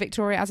to do a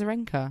Victoria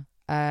Azarenka.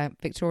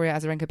 Victoria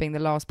Azarenka being the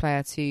last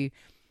player to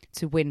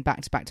win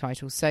back-to-back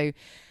titles. So,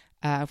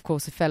 of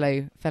course, a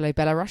fellow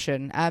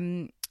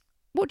Belarusian.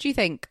 What do you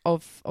think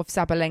of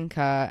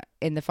Sabalenka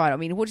in the final? I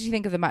mean, what do you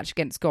think of the match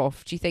against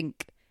Gauff? Do you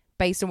think,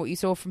 based on what you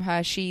saw from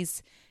her,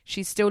 she's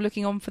still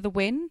looking on for the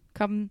win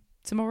come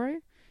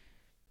tomorrow?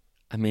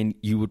 I mean,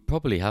 you would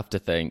probably have to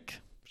think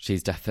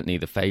she's definitely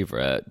the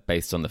favourite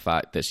based on the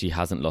fact that she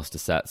hasn't lost a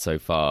set so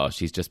far.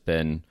 She's just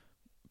been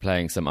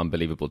playing some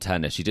unbelievable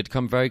tennis. She did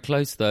come very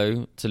close,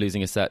 though, to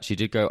losing a set. She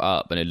did go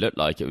up, and it looked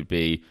like it would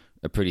be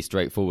a pretty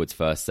straightforward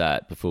first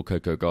set before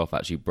Coco Gauff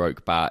actually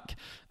broke back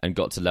and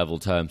got to level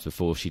terms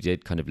before she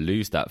did kind of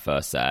lose that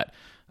first set.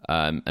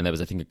 And there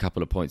was, I think, a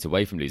couple of points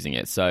away from losing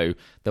it. So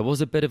there was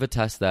a bit of a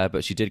test there,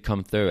 but she did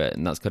come through it.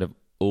 And that's kind of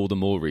all the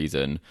more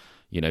reason,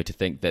 to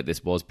think that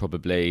this was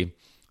probably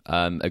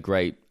a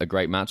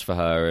great match for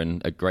her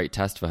and a great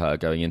test for her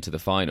going into the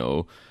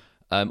final.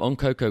 On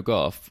Coco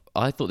Gauff,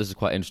 I thought this was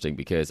quite interesting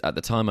because at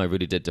the time I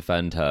really did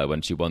defend her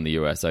when she won the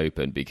US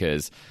Open,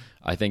 because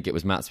I think it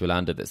was Mats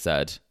Wilander that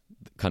said,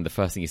 kind of the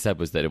first thing he said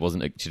was that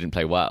she didn't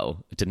play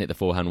well. It didn't hit the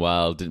forehand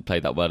well, didn't play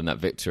that well in that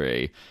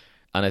victory.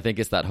 And I think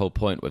it's that whole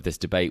point with this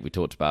debate we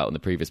talked about on the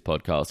previous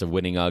podcast of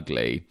winning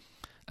ugly.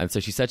 And so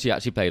she said she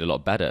actually played a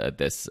lot better at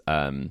this.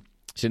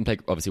 She didn't play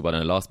obviously well in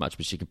her last match,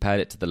 but she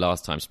compared it to the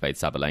last time she played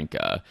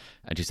Sabalenka.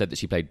 And she said that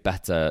she played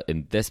better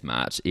in this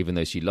match, even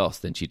though she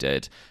lost, than she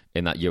did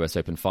in that US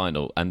Open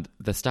final. And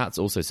the stats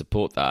also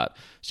support that.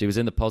 She was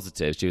in the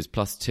positives. She was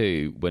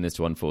 +2 winners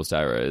to unforced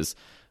errors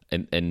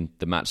in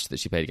the match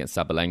that she played against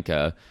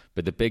Sabalenka.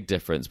 But the big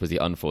difference was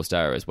the unforced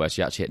errors, where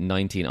she actually hit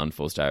 19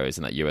 unforced errors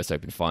in that US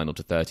Open final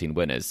to 13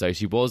 winners. So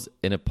she was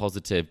in a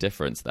positive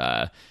difference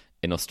there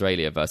in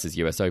Australia versus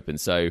US Open.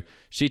 So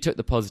she took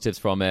the positives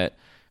from it.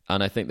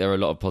 And I think there are a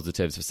lot of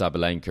positives for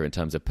Sabalenka in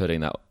terms of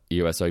putting that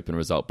US Open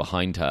result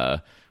behind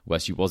her, where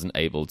she wasn't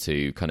able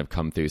to kind of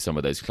come through some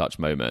of those clutch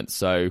moments.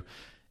 So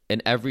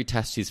in every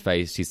test she's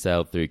faced, she's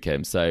sailed through,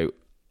 Kim. So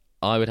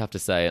I would have to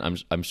say,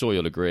 and I'm sure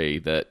you'll agree,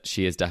 that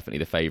she is definitely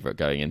the favourite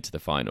going into the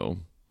final.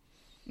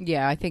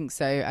 Yeah, I think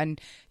so. And,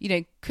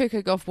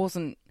 Coco Gauff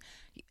wasn't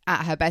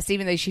at her best,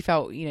 even though she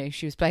felt,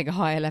 she was playing a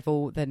higher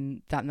level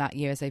than that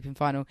US Open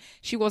final.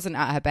 She wasn't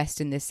at her best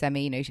in this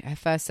semi. Her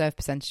first serve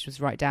percentage was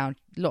right down,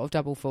 a lot of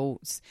double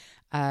faults.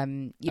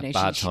 She did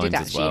actually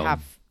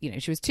have,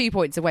 she was 2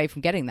 points away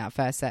from getting that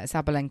first set.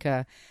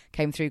 Sabalenka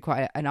came through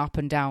quite an up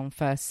and down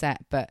first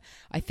set, but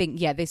I think,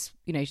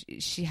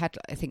 she had,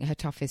 I think, her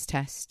toughest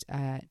test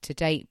to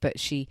date, but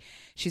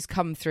she's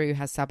come through,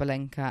 has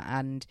Sabalenka,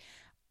 and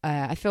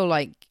I feel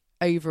like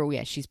overall,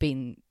 she's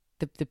been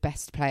the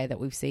best player that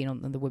we've seen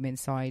on the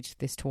women's side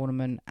this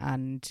tournament,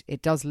 and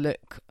it does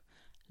look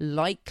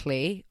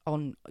likely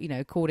on,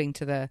 according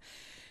to the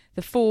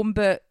form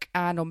book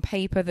and on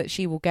paper, that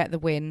she will get the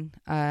win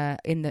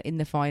in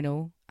the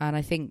final. And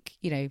I think,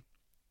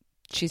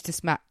 she's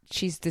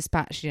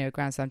dispatched a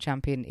Grand Slam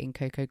champion in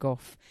Coco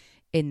Gauff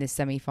in this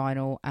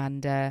semi-final,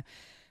 and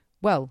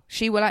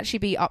she will actually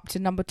be up to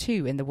number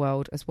 2 in the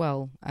world as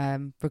well,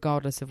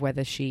 regardless of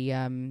whether she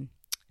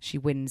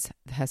wins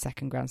her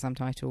second Grand Slam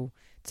title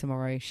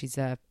tomorrow. She's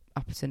up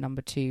to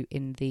number 2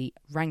 in the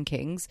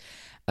rankings.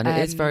 And it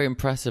is very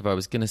impressive. I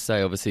was going to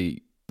say,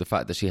 obviously, the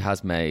fact that she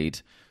has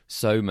made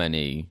so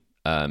many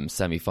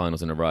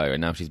semi-finals in a row,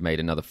 and now she's made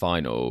another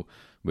final,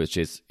 which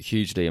is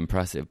hugely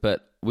impressive.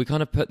 But we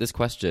kind of put this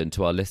question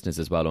to our listeners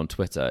as well on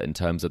Twitter, in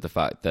terms of the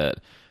fact that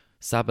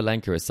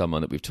Sabalenka is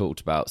someone that we've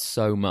talked about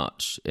so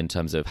much in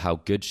terms of how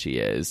good she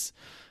is.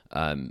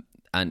 And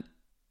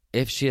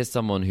if she is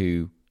someone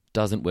who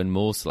doesn't win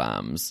more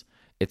slams,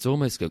 it's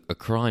almost a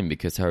crime,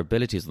 because her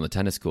abilities on the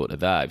tennis court are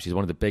there. She's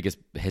one of the biggest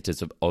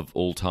hitters of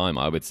all time,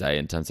 I would say,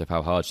 in terms of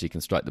how hard she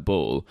can strike the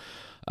ball.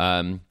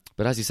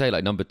 But as you say,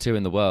 like number 2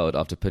 in the world,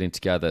 after putting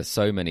together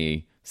so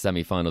many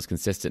semi-finals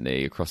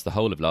consistently across the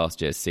whole of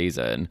last year's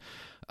season,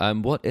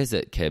 what is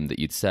it, Kim, that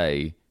you'd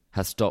say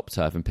has stopped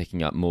her from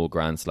picking up more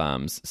Grand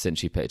Slams since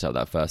she picked up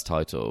that first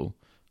title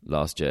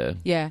last year?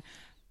 Yeah.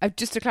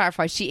 Just to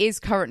clarify, she is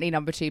currently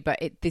number 2, but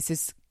this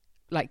is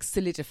like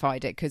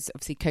solidified it, because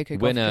obviously Coco Gauff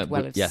could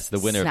well have the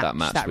winner of that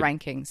match, that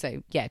ranking.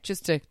 So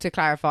just to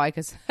clarify,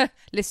 because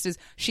listeners,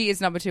 she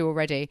is number 2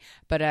 already,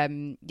 but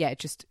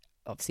just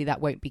obviously that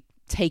won't be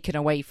taken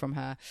away from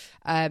her.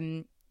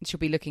 She'll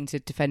be looking to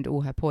defend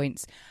all her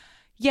points.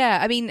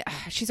 I mean,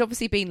 she's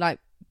obviously been like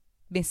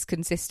miss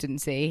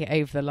consistency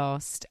over the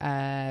last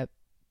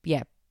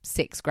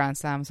 6 Grand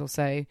Slams or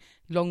so.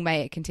 Long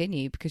may it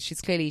continue, because she's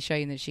clearly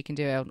shown that she can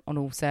do it on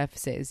all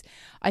surfaces.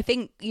 I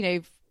think,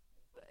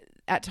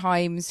 at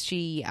times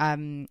she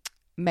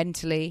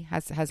mentally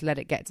has let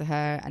it get to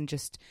her, and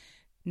just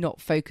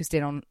not focused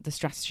in on the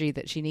strategy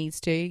that she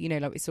needs to.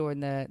 Like we saw in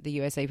the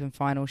US Open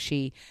final,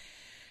 she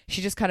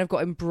just kind of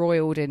got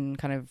embroiled in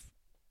kind of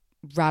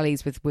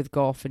rallies with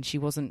Gauff, and she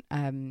wasn't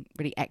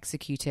really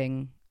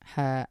executing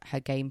her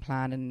game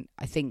plan. And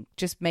I think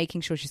just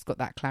making sure she's got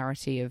that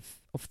clarity of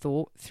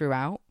thought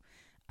throughout.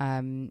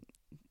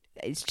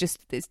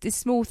 It's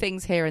small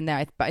things here and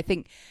there, but I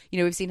think,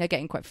 we've seen her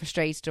getting quite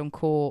frustrated on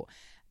court,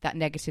 that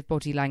negative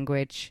body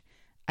language.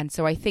 And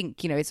so I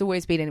think, it's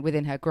always been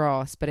within her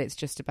grasp, but it's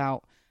just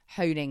about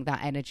honing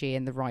that energy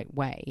in the right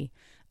way,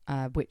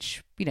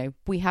 which,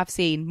 we have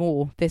seen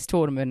more this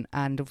tournament,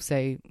 and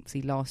also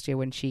obviously last year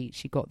when she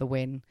got the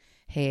win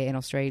here in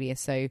Australia.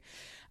 So,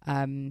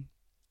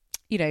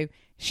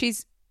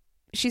 she's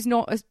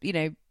not,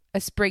 a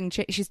spring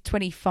chick. She's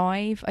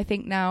 25, I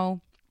think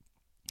now,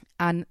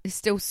 and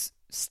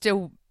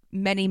still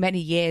many, many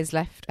years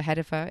left ahead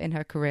of her in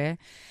her career.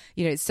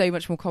 It's so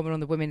much more common on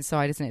the women's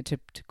side, isn't it,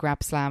 to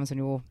grab slams when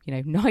you're,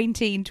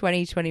 19,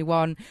 20,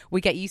 21.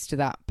 We get used to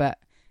that, but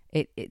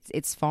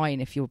it's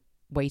fine if you're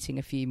waiting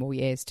a few more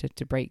years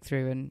to break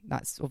through, and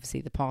that's obviously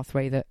the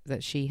pathway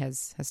that she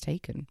has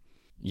taken.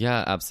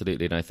 Yeah,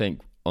 absolutely. And I think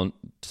on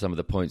some of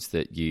the points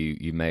that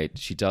you made,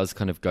 she does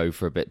kind of go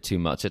for a bit too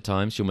much at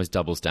times. She almost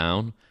doubles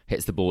down,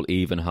 hits the ball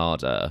even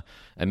harder.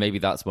 And maybe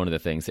that's one of the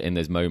things that in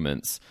those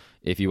moments,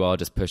 if you are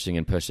just pushing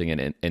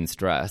and in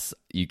stress,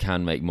 you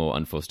can make more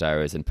unforced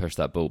errors and push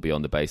that ball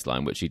beyond the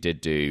baseline, which she did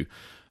do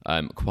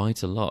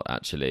quite a lot,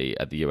 actually,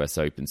 at the US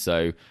Open.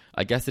 So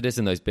I guess it is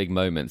in those big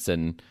moments.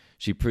 And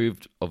she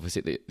proved,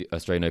 obviously, at the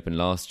Australian Open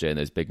last year, in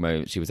those big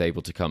moments, she was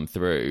able to come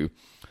through.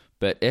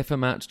 But if a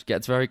match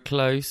gets very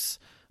close,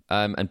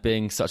 and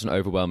being such an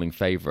overwhelming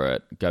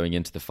favourite going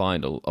into the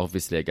final,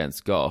 obviously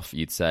against Gauff,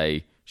 you'd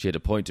say she had a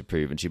point to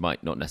prove and she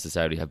might not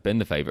necessarily have been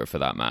the favourite for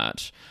that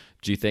match.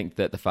 Do you think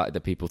that the fact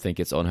that people think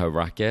it's on her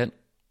racket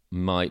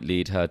might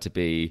lead her to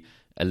be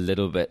a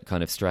little bit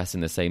kind of stressed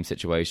in the same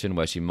situation,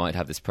 where she might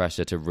have this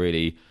pressure to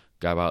really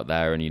go out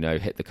there and,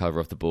 hit the cover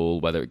off the ball,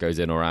 whether it goes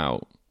in or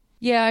out?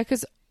 Yeah,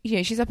 because,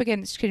 she's up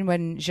against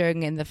Qinwen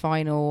Zheng in the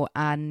final,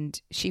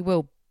 and she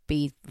will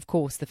be, of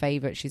course, the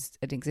favourite. She's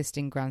an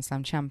existing Grand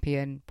Slam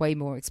champion, way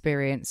more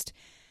experienced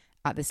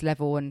at this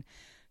level, and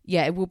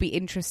it will be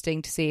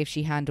interesting to see if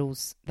she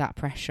handles that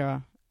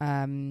pressure.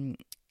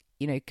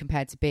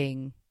 compared to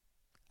being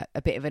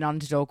a bit of an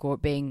underdog or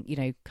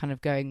being, kind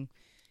of going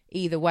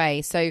either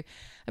way. So,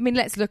 I mean,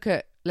 let's look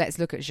at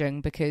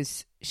Zheng,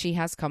 because she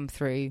has come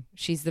through.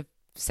 She's the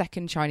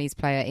second Chinese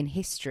player in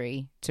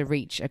history to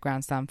reach a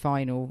Grand Slam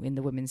final in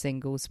the women's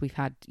singles. We've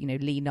had,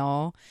 Li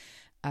Na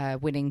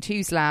winning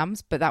 2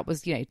 slams, but that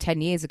was,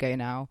 10 years ago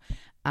now.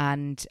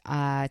 And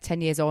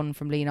 10 years on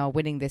from Li Na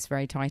winning this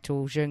very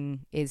title, Zheng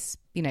is,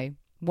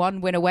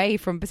 1 win away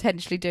from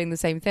potentially doing the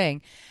same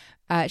thing.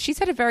 She's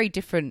had a very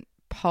different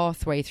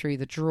pathway through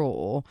the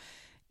draw.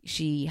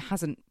 She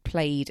hasn't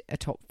played a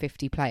top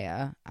 50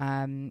 player.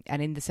 And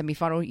in the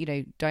semi-final,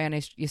 Diana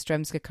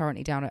Yastremska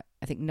currently down at,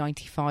 I think,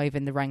 95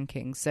 in the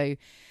rankings. So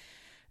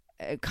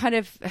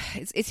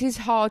it is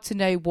hard to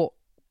know what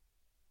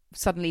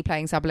suddenly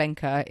playing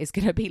Sabalenka is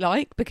going to be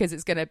like, because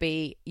it's going to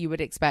be, you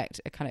would expect,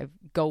 a kind of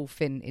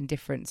gulf in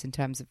difference in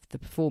terms of the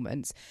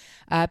performance.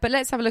 But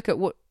let's have a look at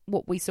what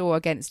we saw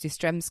against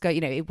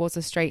Yastremska. It was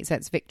a straight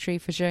sets victory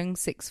for Zheng,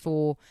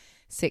 6-4,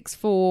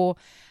 6-4.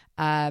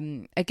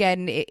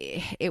 Again,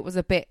 it was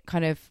a bit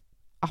kind of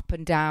up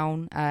and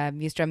down.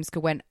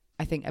 Yastremska went,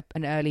 I think,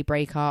 an early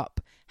break up,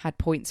 had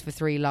points for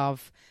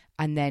 3-love,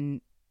 and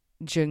then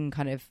Zheng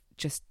kind of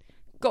just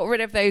got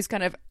rid of those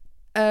kind of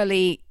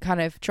early kind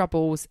of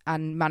troubles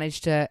and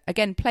managed to,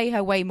 again, play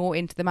her way more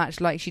into the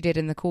match like she did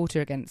in the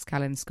quarter against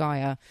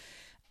Kalinskaya.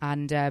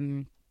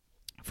 And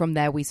from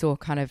there, we saw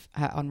kind of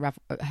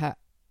her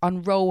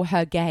unroll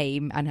her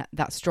game and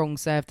that strong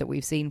serve that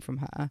we've seen from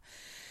her.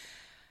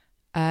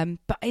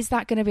 But is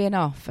that going to be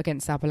enough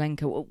against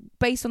Sabalenka? Well,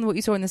 based on what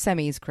you saw in the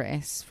semis,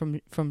 Chris, from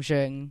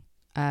Zheng,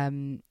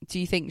 do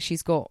you think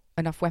she's got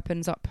enough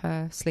weapons up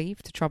her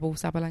sleeve to trouble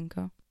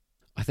Sabalenka?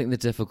 I think the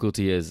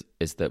difficulty is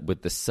that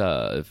with the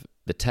serve,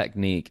 the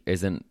technique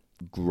isn't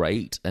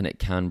great and it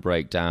can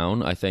break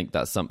down. I think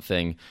that's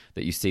something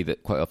that you see,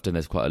 that quite often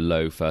there's quite a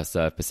low first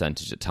serve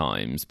percentage at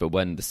times, but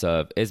when the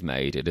serve is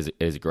made, it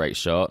is a great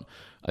shot.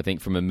 I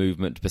think from a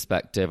movement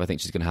perspective, I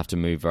think she's going to have to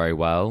move very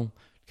well.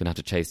 Going to have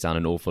to chase down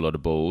an awful lot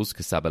of balls,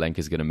 because Sabalenka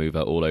is going to move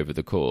her all over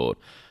the court.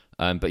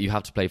 But you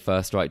have to play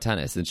first-right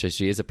tennis, and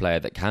she is a player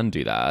that can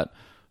do that.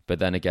 But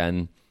then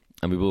again,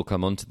 and we will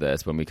come on to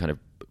this when we kind of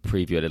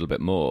preview a little bit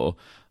more,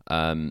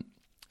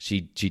 she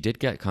did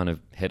get kind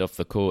of hit off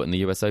the court in the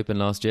US Open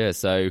last year.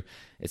 So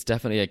it's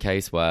definitely a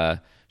case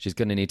where she's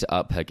going to need to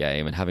up her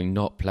game. And having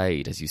not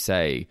played, as you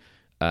say,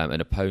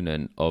 an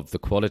opponent of the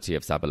quality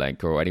of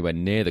Sabalenka, or anywhere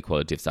near the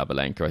quality of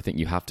Sabalenka, I think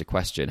you have to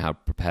question how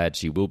prepared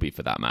she will be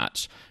for that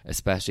match,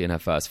 especially in her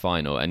first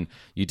final. And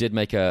you did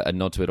make a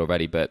nod to it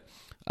already, but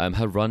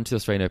her run to the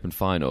Australian Open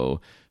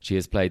final, she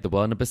has played the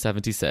world number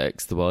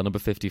 76, the world number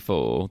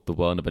 54, the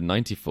world number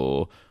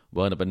 94,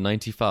 world number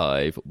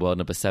 95, world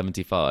number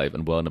 75,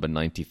 and world number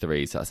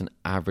 93. So that's an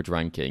average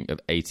ranking of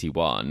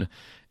 81.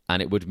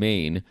 And it would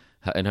mean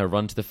in her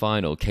run to the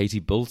final,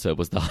 Katie Boulter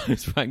was the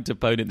highest ranked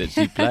opponent that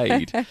she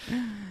played.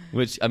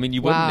 Which, I mean,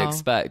 you wouldn't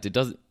expect. It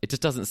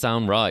just doesn't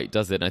sound right,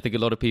 does it? And I think a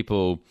lot of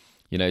people,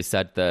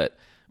 said that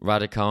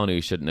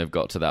Raducanu shouldn't have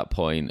got to that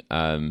point.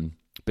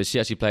 But she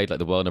actually played like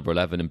the world number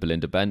 11 in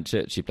Belinda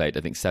Bencic. She played,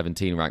 I think,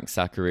 17 ranked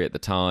Sakkari at the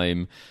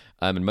time.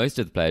 And most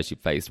of the players she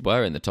faced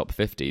were in the top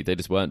 50. They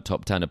just weren't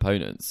top 10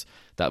 opponents.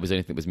 That was the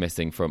only thing that was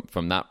missing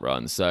from that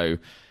run. So,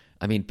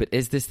 I mean, but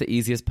is this the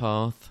easiest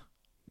path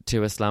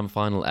to a slam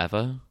final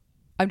ever?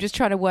 I'm just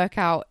trying to work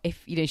out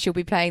if, she'll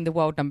be playing the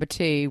world number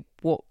 2.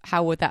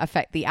 How would that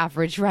affect the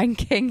average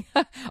ranking?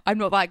 I'm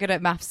not that good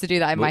at maths to do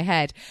that in my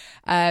head.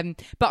 But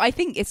I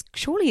think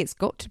surely it's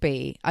got to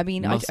be. I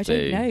mean, I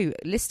don't know.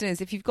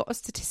 Listeners, if you've got a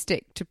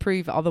statistic to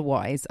prove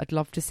otherwise, I'd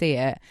love to see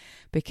it,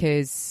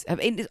 because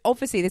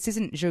obviously this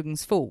isn't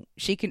Zheng's fault.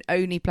 She can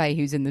only play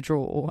who's in the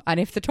draw. And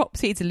if the top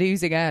seeds are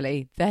losing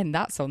early, then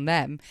that's on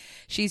them.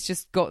 She's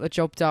just got the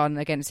job done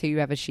against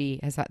whoever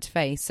she has had to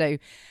face. So,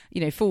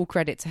 full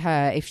credit to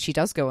her if she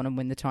does go on and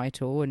win the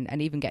title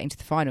and even getting to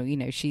the final.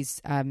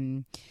 She's...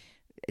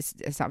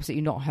 It's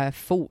absolutely not her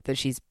fault that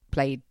she's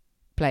played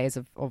players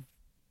of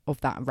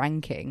that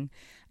ranking,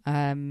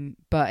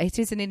 but it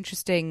is an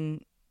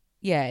interesting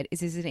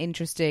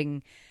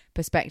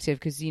perspective,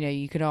 because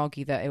you can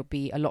argue that it would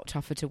be a lot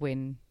tougher to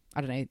win,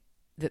 I don't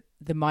know,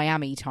 the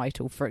Miami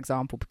title, for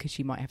example, because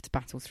you might have to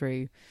battle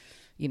through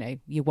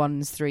your 1s,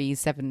 3s,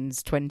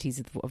 7s,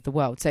 20s of the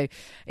world. So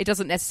it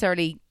doesn't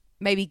necessarily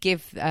maybe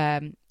give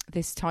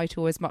this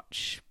title as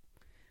much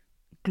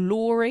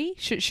glory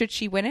should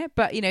she win it,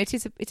 but it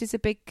is a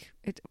big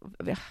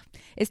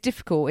it's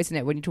difficult, isn't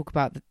it, when you talk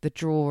about the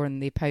draw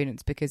and the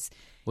opponents, because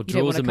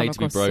draws are made to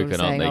be broken,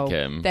 aren't they,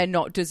 Kim? They're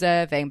not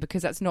deserving,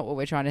 because that's not what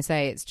we're trying to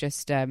say. It's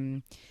just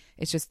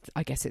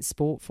I guess it's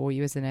sport for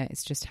you, isn't it?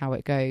 It's just how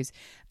it goes.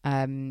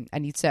 And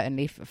you'd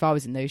certainly, if I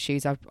was in those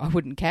shoes, I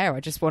wouldn't care.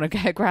 I just want to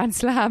get a Grand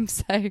Slam.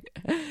 So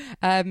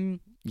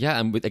yeah,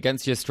 and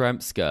against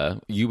Yastremska,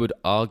 you would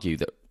argue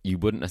that you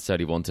wouldn't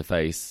necessarily want to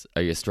face a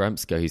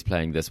Yastremska who's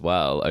playing this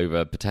well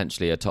over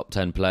potentially a top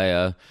 10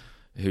 player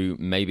who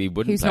maybe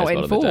wouldn't Who's play not as well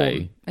in on the form.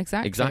 day.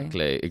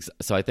 Exactly.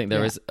 So I think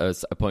there is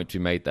a point to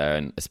be made there,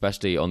 and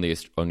especially on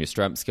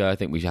Yastremska, I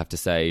think we have to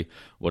say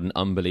what an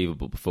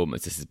unbelievable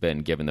performance this has been,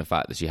 given the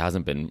fact that she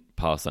hasn't been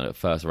past on at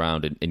first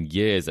round in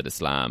years at a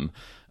slam,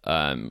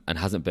 and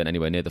hasn't been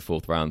anywhere near the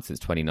fourth round since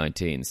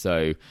 2019.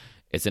 So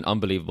it's an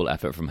unbelievable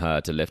effort from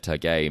her to lift her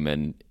game,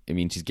 and I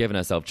mean, she's given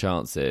herself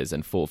chances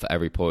and fought for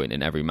every point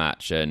in every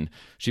match, and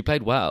she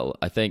played well.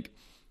 I think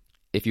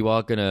if you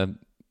are going to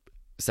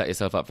set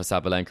yourself up for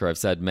Sabalenka, I've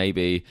said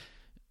maybe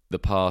the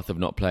path of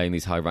not playing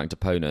these high-ranked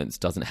opponents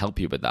doesn't help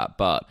you with that,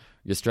 but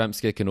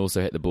Yastremska can also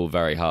hit the ball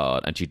very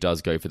hard, and she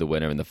does go for the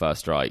winner in the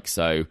first strike,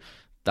 so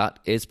that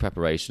is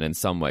preparation in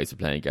some ways for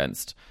playing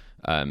against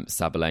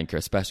Sabalenka,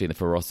 especially in the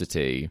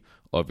ferocity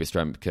of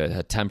Yastremska,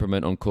 her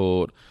temperament on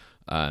court,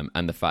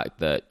 and the fact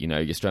that, you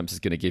know, Yastremska is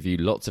going to give you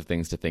lots of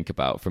things to think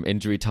about, from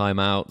injury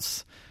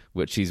timeouts,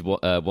 which she's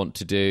want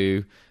to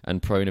do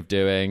and prone of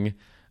doing,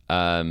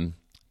 to,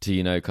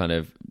 you know, kind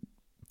of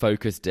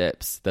focus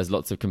dips. There's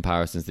lots of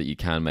comparisons that you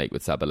can make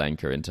with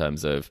Sabalenka in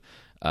terms of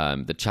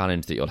the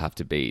challenge that you'll have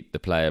to beat the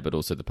player, but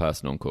also the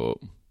person on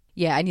court.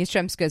 Yeah, and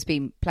Yastremska's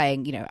been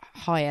playing, you know,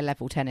 higher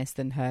level tennis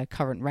than her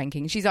current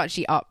ranking. She's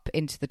actually up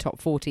into the top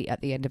 40 at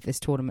the end of this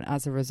tournament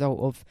as a result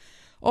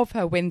of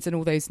her wins and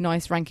all those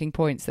nice ranking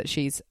points that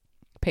she's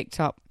picked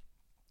up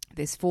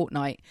this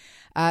fortnight.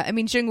 I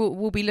mean, Jung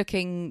will be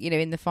looking, you know,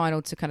 in the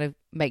final to kind of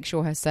make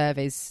sure her serve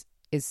is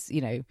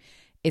you know,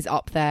 is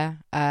up there.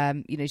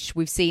 You know,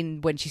 we've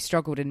seen when she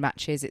struggled in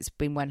matches, it's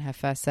been when her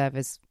first serve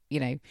has, you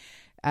know,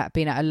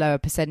 been at a lower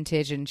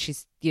percentage, and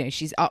she's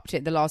upped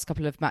it the last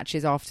couple of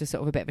matches after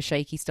sort of a bit of a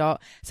shaky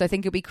start. So I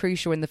think it'll be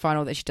crucial in the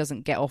final that she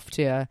doesn't get off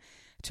to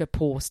a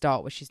poor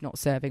start where she's not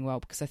serving well,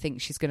 because I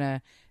think she's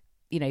gonna,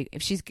 you know,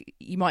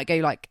 you might go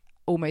like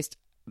almost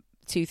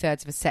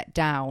 2/3 of a set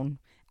down.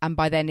 And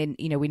by then,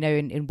 we know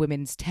in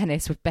women's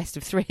tennis with best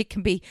of three, it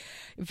can be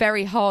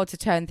very hard to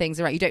turn things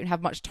around. You don't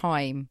have much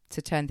time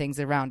to turn things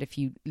around if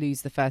you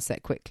lose the first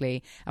set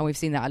quickly. And we've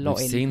seen that a lot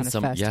in kind of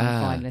first-time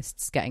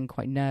finalists getting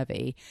quite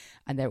nervy,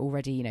 and they're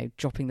already, you know,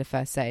 dropping the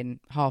first set in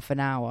half an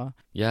hour.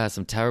 Yeah,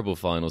 some terrible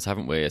finals,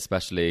 haven't we?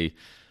 Especially,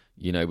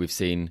 you know, we've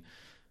seen,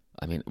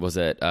 I mean, was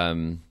it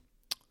a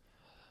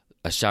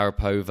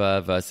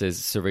Sharapova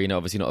versus Serena?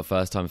 Obviously not a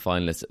first-time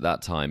finalist at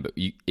that time, but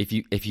if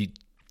you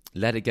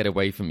let it get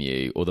away from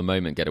you, or the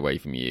moment get away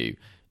from you,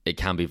 it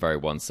can be very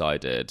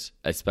one-sided,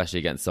 especially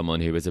against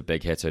someone who is a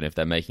big hitter. And if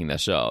they're making their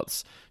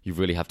shots, you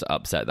really have to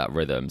upset that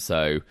rhythm.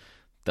 So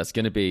that's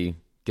going to be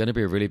a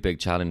really big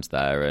challenge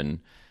there.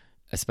 And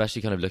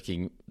especially kind of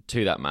looking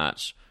to that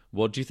match,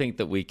 what do you think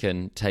that we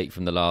can take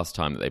from the last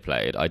time that they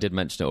played? I did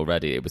mention it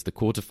already. It was the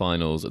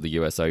quarterfinals of the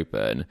US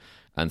Open,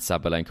 and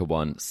Sabalenka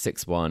won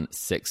 6-1,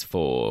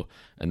 6-4,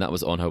 and that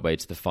was on her way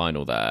to the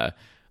final there.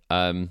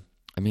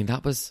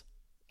 That was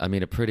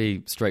a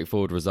pretty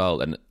straightforward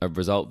result, and a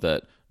result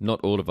that not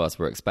all of us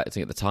were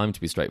expecting at the time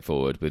to be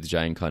straightforward, with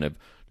Zhang kind of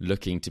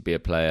looking to be a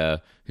player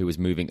who was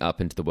moving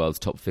up into the world's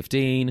top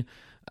 15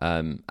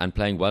 and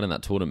playing well in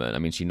that tournament. I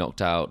mean, she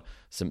knocked out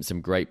some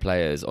great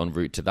players en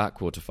route to that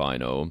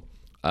quarterfinal.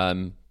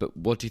 But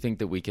what do you think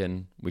that we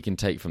can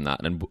take from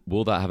that, and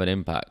will that have an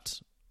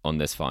impact on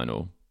this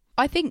final?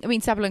 I think,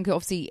 Sabalenka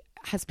obviously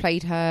has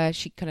played her.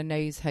 She kind of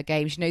knows her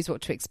game. She knows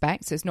what to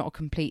expect. So it's not a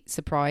complete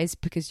surprise,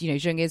 because, you know,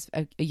 Zheng is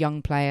a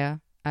young player.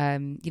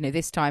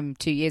 This time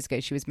 2 years ago,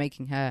 she was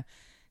making her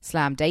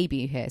slam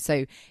debut here.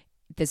 So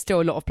there's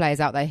still a lot of players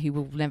out there who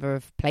will never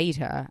have played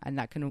her. And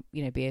that can,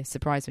 you know, be a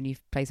surprise when you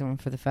play someone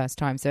for the first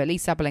time. So at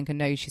least Sabalenka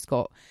knows she's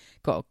got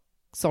a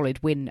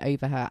solid win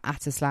over her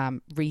at a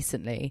slam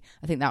recently.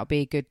 I think that would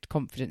be a good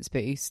confidence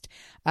boost.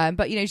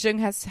 But, you know, Zheng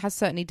has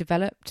certainly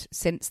developed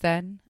since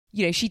then.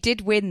 You know, she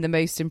did win the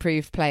Most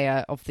Improved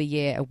Player of the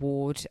Year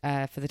award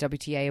for the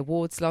WTA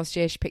Awards last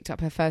year. She picked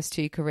up her first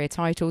 2 career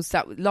titles.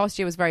 That last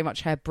year was very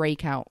much her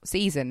breakout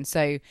season.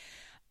 So,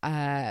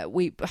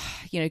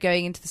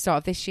 going into the start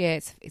of this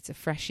year, it's a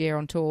fresh year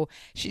on tour.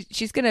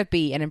 She's going to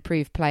be an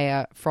improved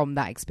player from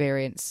that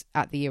experience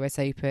at the US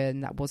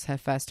Open. That was her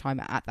first time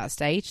at that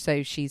stage.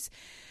 So she's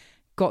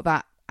got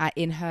that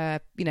in her,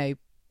 you know,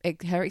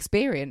 her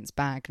experience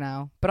bag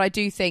now. But I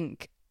do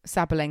think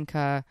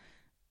Sabalenka,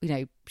 you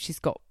know, she's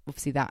got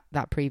obviously that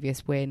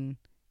previous win.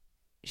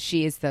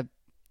 She is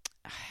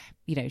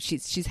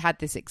she's had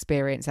this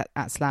experience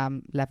at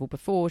slam level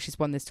before. She's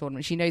won this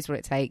tournament. She knows what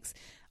it takes.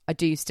 I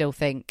do still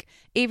think,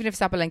 even if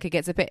Sabalenka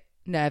gets a bit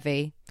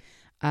nervy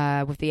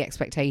with the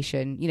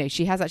expectation, you know,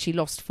 she has actually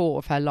lost 4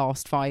 of her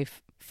last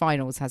 5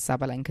 finals, has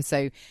Sabalenka.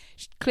 So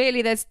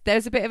clearly there's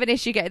a bit of an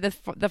issue getting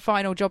the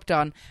final job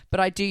done. But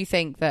I do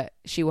think that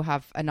she will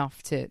have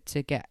enough to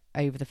get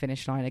over the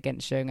finish line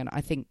against Zheng. And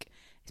I think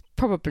it's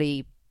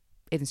probably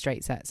in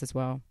straight sets as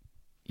well.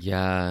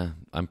 Yeah,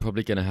 I'm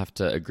probably going to have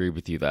to agree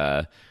with you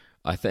there.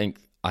 I think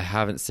I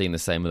haven't seen the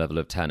same level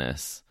of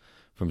tennis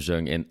from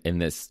Zheng in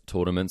this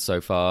tournament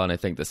so far, and I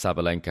think that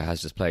Sabalenka has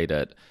just played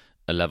at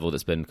a level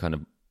that's been kind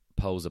of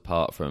poles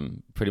apart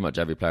from pretty much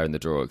every player in the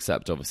draw,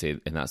 except obviously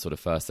in that sort of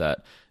first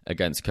set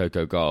against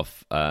Coco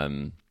Gauff.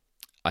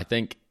 I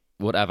think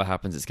whatever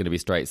happens, it's going to be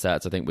straight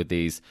sets. I think with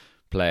these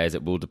players,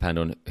 it will depend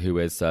on who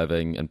is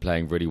serving and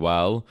playing really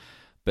well.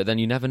 But then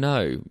you never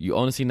know. You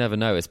honestly never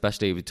know,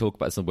 especially if we talk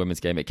about some women's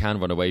game. It can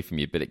run away from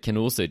you, but it can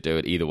also do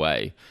it either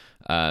way.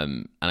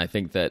 And I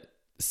think that,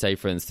 say,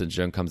 for instance,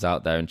 Jung comes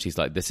out there and she's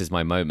like, this is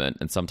my moment.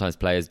 And sometimes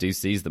players do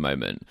seize the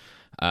moment.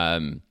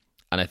 And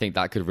I think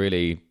that could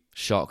really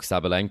shock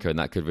Sabalenka and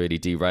that could really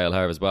derail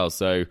her as well.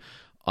 So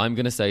I'm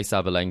going to say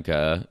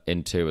Sabalenka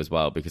in 2 as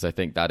well, because I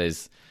think that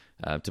is,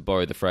 to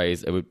borrow the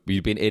phrase,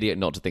 you'd be an idiot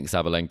not to think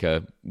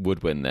Sabalenka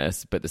would win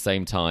this. But at the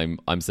same time,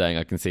 I'm saying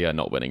I can see her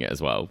not winning it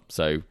as well.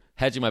 So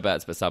hedging my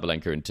bets, but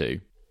Sabalenka in 2.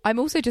 I'm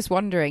also just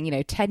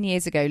wondering, 10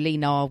 years ago, Li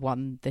Na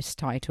won this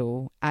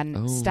title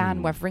and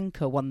Stan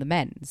Wawrinka won the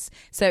men's.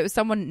 So it was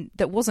someone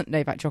that wasn't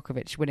Novak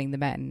Djokovic winning the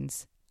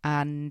men's,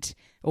 and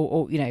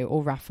or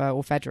Rafa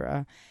or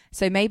Federer.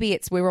 So maybe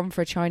we're on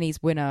for a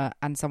Chinese winner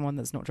and someone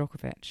that's not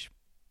Djokovic.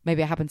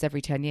 Maybe it happens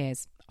every 10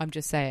 years. I'm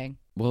just saying.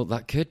 Well,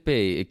 that could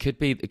be. It could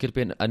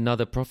be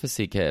another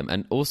prophecy, Kim.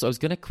 And also, I was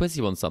going to quiz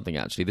you on something,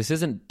 actually. This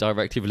isn't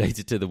directly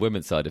related to the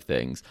women's side of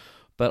things,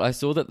 but I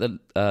saw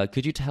that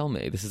could you tell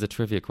me, this is a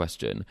trivia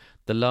question,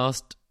 the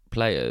last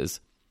players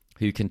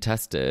who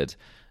contested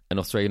an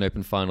Australian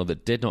Open final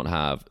that did not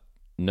have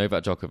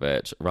Novak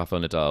Djokovic,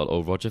 Rafael Nadal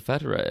or Roger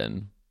Federer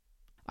in?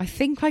 I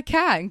think I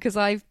can, because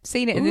I've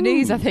seen it in the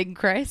news, I think,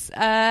 Chris.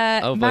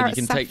 Marat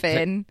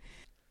Safin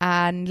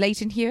and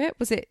Leighton Hewitt,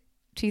 was it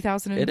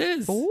 2004? It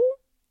is.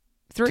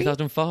 3?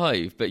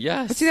 2005, but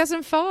yes.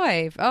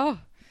 2005, oh.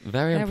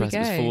 Very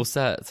impressive. It was 4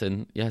 sets,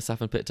 and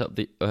Safin picked up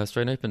the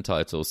Australian Open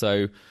title.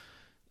 So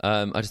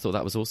I just thought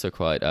that was also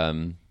quite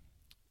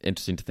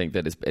interesting to think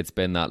that it's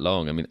been that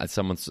long. I mean, as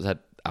someone said,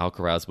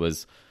 Alcaraz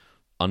was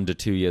under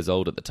 2 years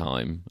old at the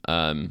time.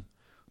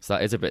 So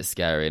that is a bit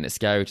scary, and it's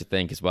scary to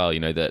think as well,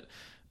 that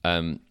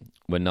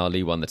when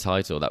Nali won the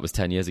title, that was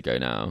 10 years ago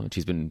now. And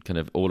she's been kind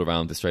of all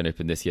around the Australian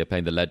Open this year,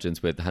 playing the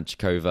legends with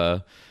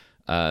Hanchikova.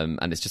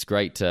 And it's just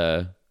great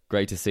to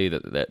see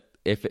that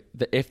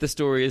if the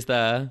story is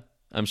there,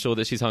 I'm sure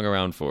that she's hung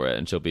around for it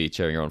and she'll be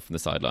cheering her on from the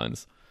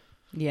sidelines.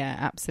 Yeah,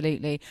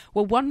 absolutely.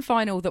 Well, one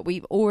final that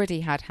we've already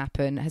had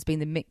happen has been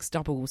the mixed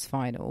doubles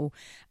final.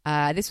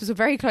 This was a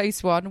very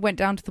close one. Went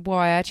down to the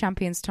wire.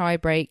 Champions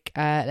tiebreak.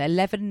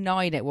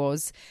 11-9 it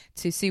was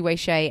to Su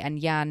Wei-Shea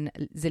and Jan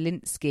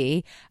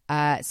Zielinski.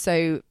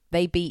 So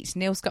they beat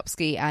Neil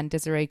Skupski and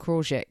Desiree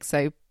Krojcik.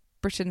 So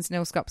Britain's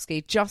Neil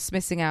Skupski just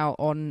missing out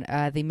on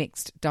the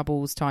mixed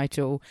doubles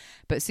title.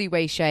 But Su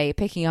Wei-Shea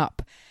picking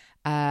up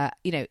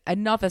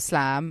another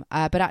slam,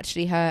 but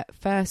actually her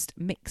first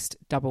mixed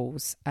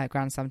doubles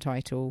Grand Slam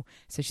title.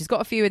 So she's got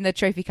a few in the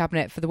trophy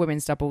cabinet for the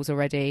women's doubles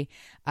already.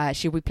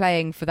 She'll be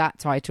playing for that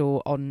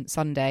title on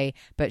Sunday,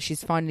 but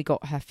she's finally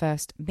got her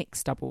first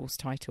mixed doubles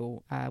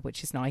title,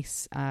 which is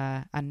nice.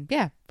 And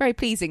yeah, very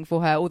pleasing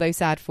for her, although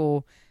sad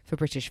for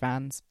British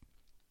fans.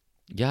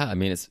 Yeah, I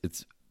mean,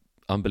 it's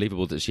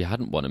unbelievable that she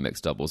hadn't won a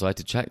mixed doubles. I had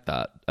to check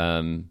that.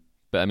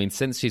 But I mean,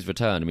 since she's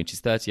returned, I mean,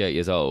 she's 38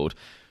 years old.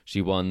 She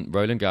won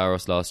Roland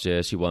Garros last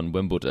year. She won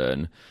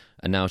Wimbledon.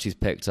 And now she's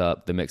picked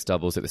up the mixed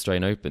doubles at the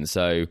Australian Open.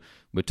 So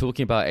we're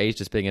talking about age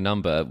just being a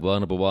number. Well,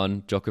 number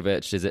 1,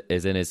 Djokovic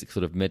is in his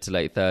sort of mid to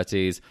late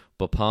 30s.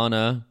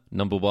 Bopanna,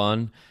 number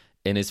 1,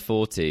 in his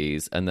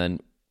 40s. And then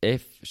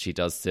if she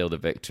does seal the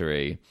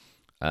victory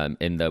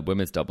in the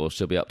women's doubles,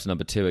 she'll be up to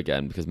number 2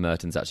 again, because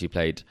Mertens actually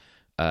played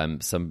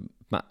some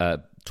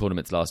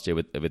tournaments last year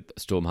with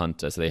Storm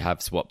Hunter, so they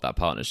have swapped that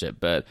partnership.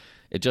 But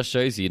it just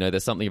shows you,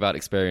 there's something about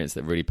experience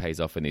that really pays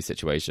off in these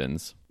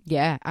situations.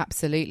 Yeah,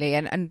 absolutely.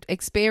 And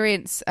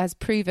experience has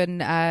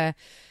proven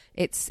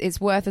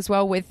its worth as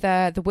well with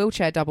the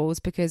wheelchair doubles,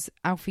 because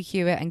Alfie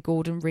Hewitt and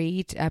Gordon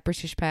Reid, a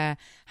British pair,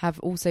 have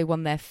also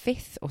won their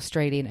 5th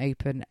Australian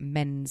Open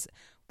men's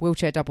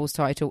wheelchair doubles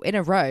title in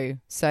a row.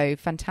 So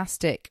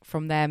fantastic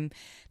from them.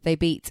 They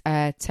beat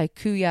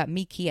Takuya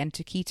Miki and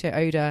Takito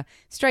Oda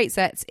straight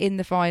sets in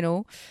the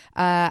final.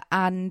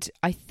 And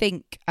I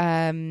think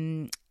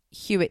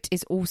Hewitt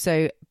is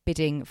also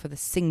bidding for the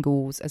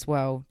singles as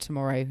well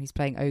tomorrow. He's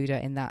playing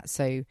Oda in that.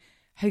 So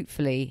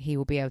hopefully he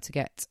will be able to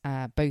get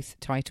both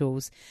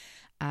titles.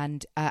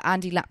 And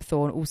Andy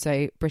Lapthorne,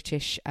 also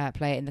British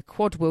player in the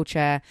quad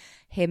wheelchair,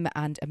 him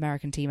and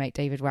American teammate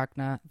David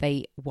Wagner,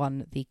 they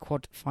won the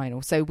quad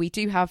final. So we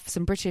do have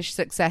some British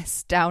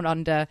success down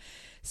under.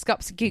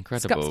 Skupski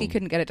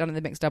couldn't get it done in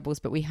the mixed doubles,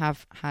 but we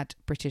have had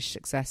British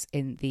success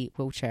in the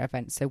wheelchair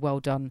event. So well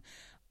done,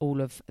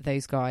 all of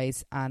those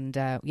guys. And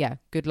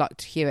good luck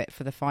to Hewitt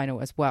for the final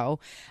as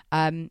well.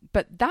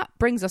 But that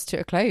brings us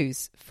to a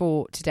close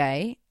for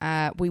today.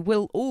 We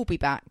will all be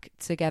back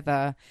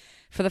together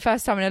for the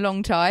first time in a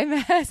long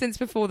time since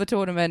before the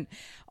tournament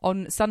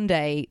on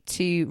Sunday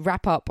to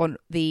wrap up on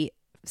the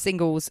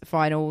singles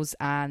finals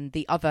and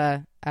the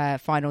other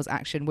finals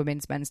action,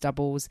 women's, men's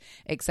doubles,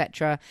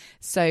 etc.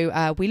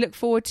 So we look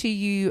forward to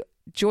you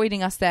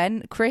joining us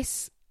then.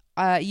 Chris,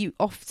 you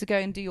off to go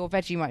and do your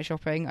Vegemite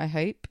shopping, I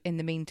hope, in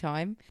the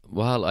meantime?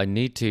 Well, I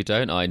need to,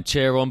 don't I? And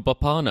cheer on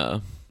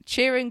Bopanna.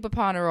 Cheering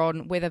Bopanna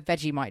on with a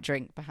Vegemite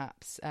drink,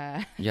 perhaps.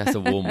 Yes, a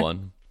warm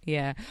one.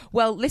 Yeah.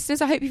 Well,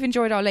 listeners, I hope you've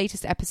enjoyed our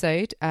latest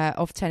episode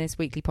of Tennis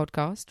Weekly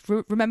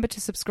podcast. Remember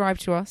to subscribe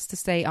to us to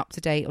stay up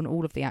to date on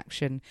all of the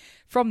action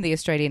from the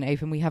Australian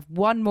Open. We have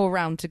one more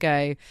round to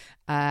go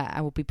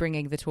and we'll be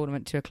bringing the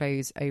tournament to a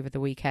close over the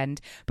weekend.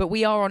 But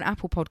we are on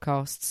Apple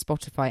Podcasts,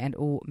 Spotify and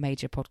all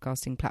major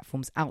podcasting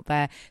platforms out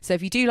there. So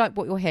if you do like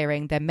what you're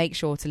hearing, then make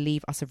sure to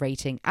leave us a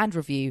rating and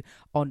review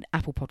on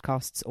Apple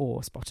Podcasts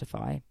or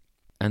Spotify.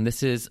 And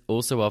this is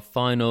also our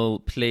final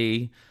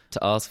plea to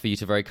ask for you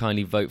to very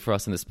kindly vote for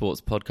us in the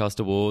Sports Podcast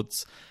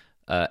Awards.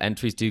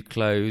 Entries do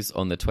close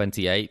on the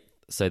 28th,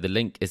 so the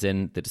link is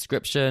in the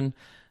description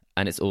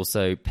and it's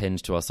also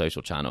pinned to our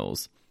social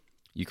channels.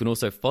 You can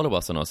also follow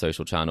us on our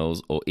social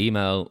channels or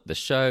email the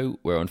show.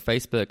 We're on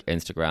Facebook,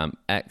 Instagram,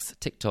 X,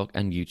 TikTok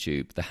and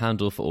YouTube. The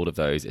handle for all of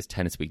those is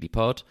Tennis Weekly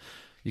Pod.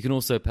 You can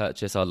also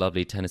purchase our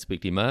lovely Tennis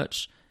Weekly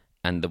merch.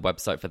 And the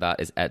website for that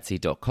is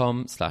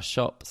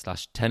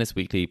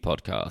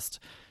etsy.com/shop/tennisweeklypodcast.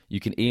 You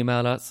can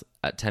email us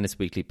at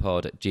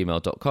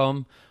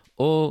tennisweeklypod@gmail.com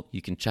or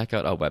you can check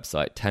out our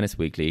website,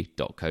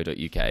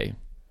 tennisweekly.co.uk.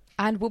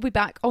 And we'll be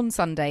back on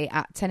Sunday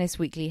at Tennis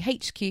Weekly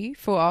HQ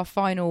for our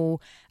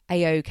final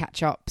AO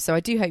catch-up. So I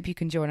do hope you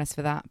can join us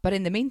for that. But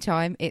in the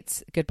meantime,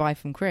 it's goodbye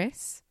from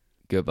Chris.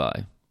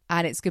 Goodbye.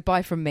 And it's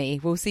goodbye from me.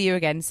 We'll see you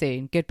again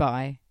soon.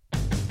 Goodbye.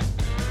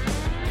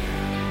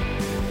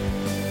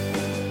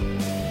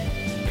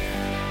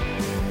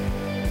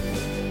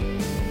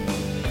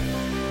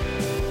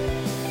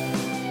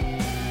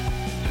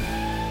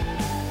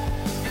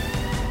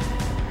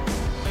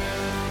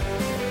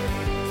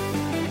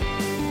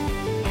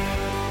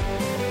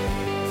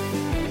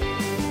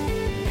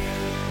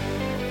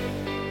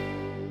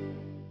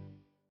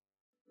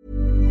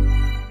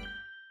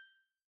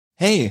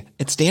 Hey,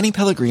 it's Danny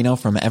Pellegrino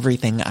from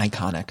Everything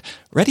Iconic.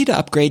 Ready to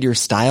upgrade your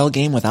style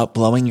game without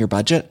blowing your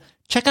budget?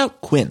 Check out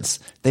Quince.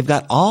 They've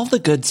got all the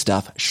good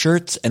stuff,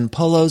 shirts and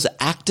polos,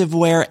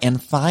 activewear,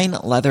 and fine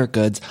leather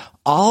goods,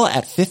 all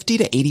at 50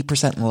 to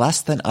 80%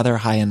 less than other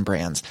high-end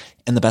brands.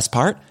 And the best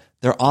part?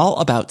 They're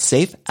all about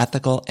safe,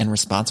 ethical, and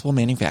responsible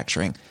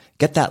manufacturing.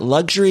 Get that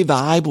luxury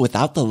vibe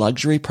without the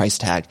luxury price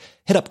tag.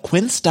 Hit up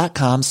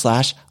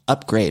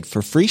quince.com/upgrade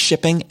for free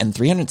shipping and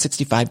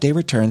 365-day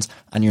returns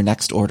on your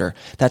next order.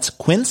 That's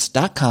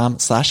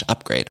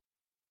quince.com/upgrade.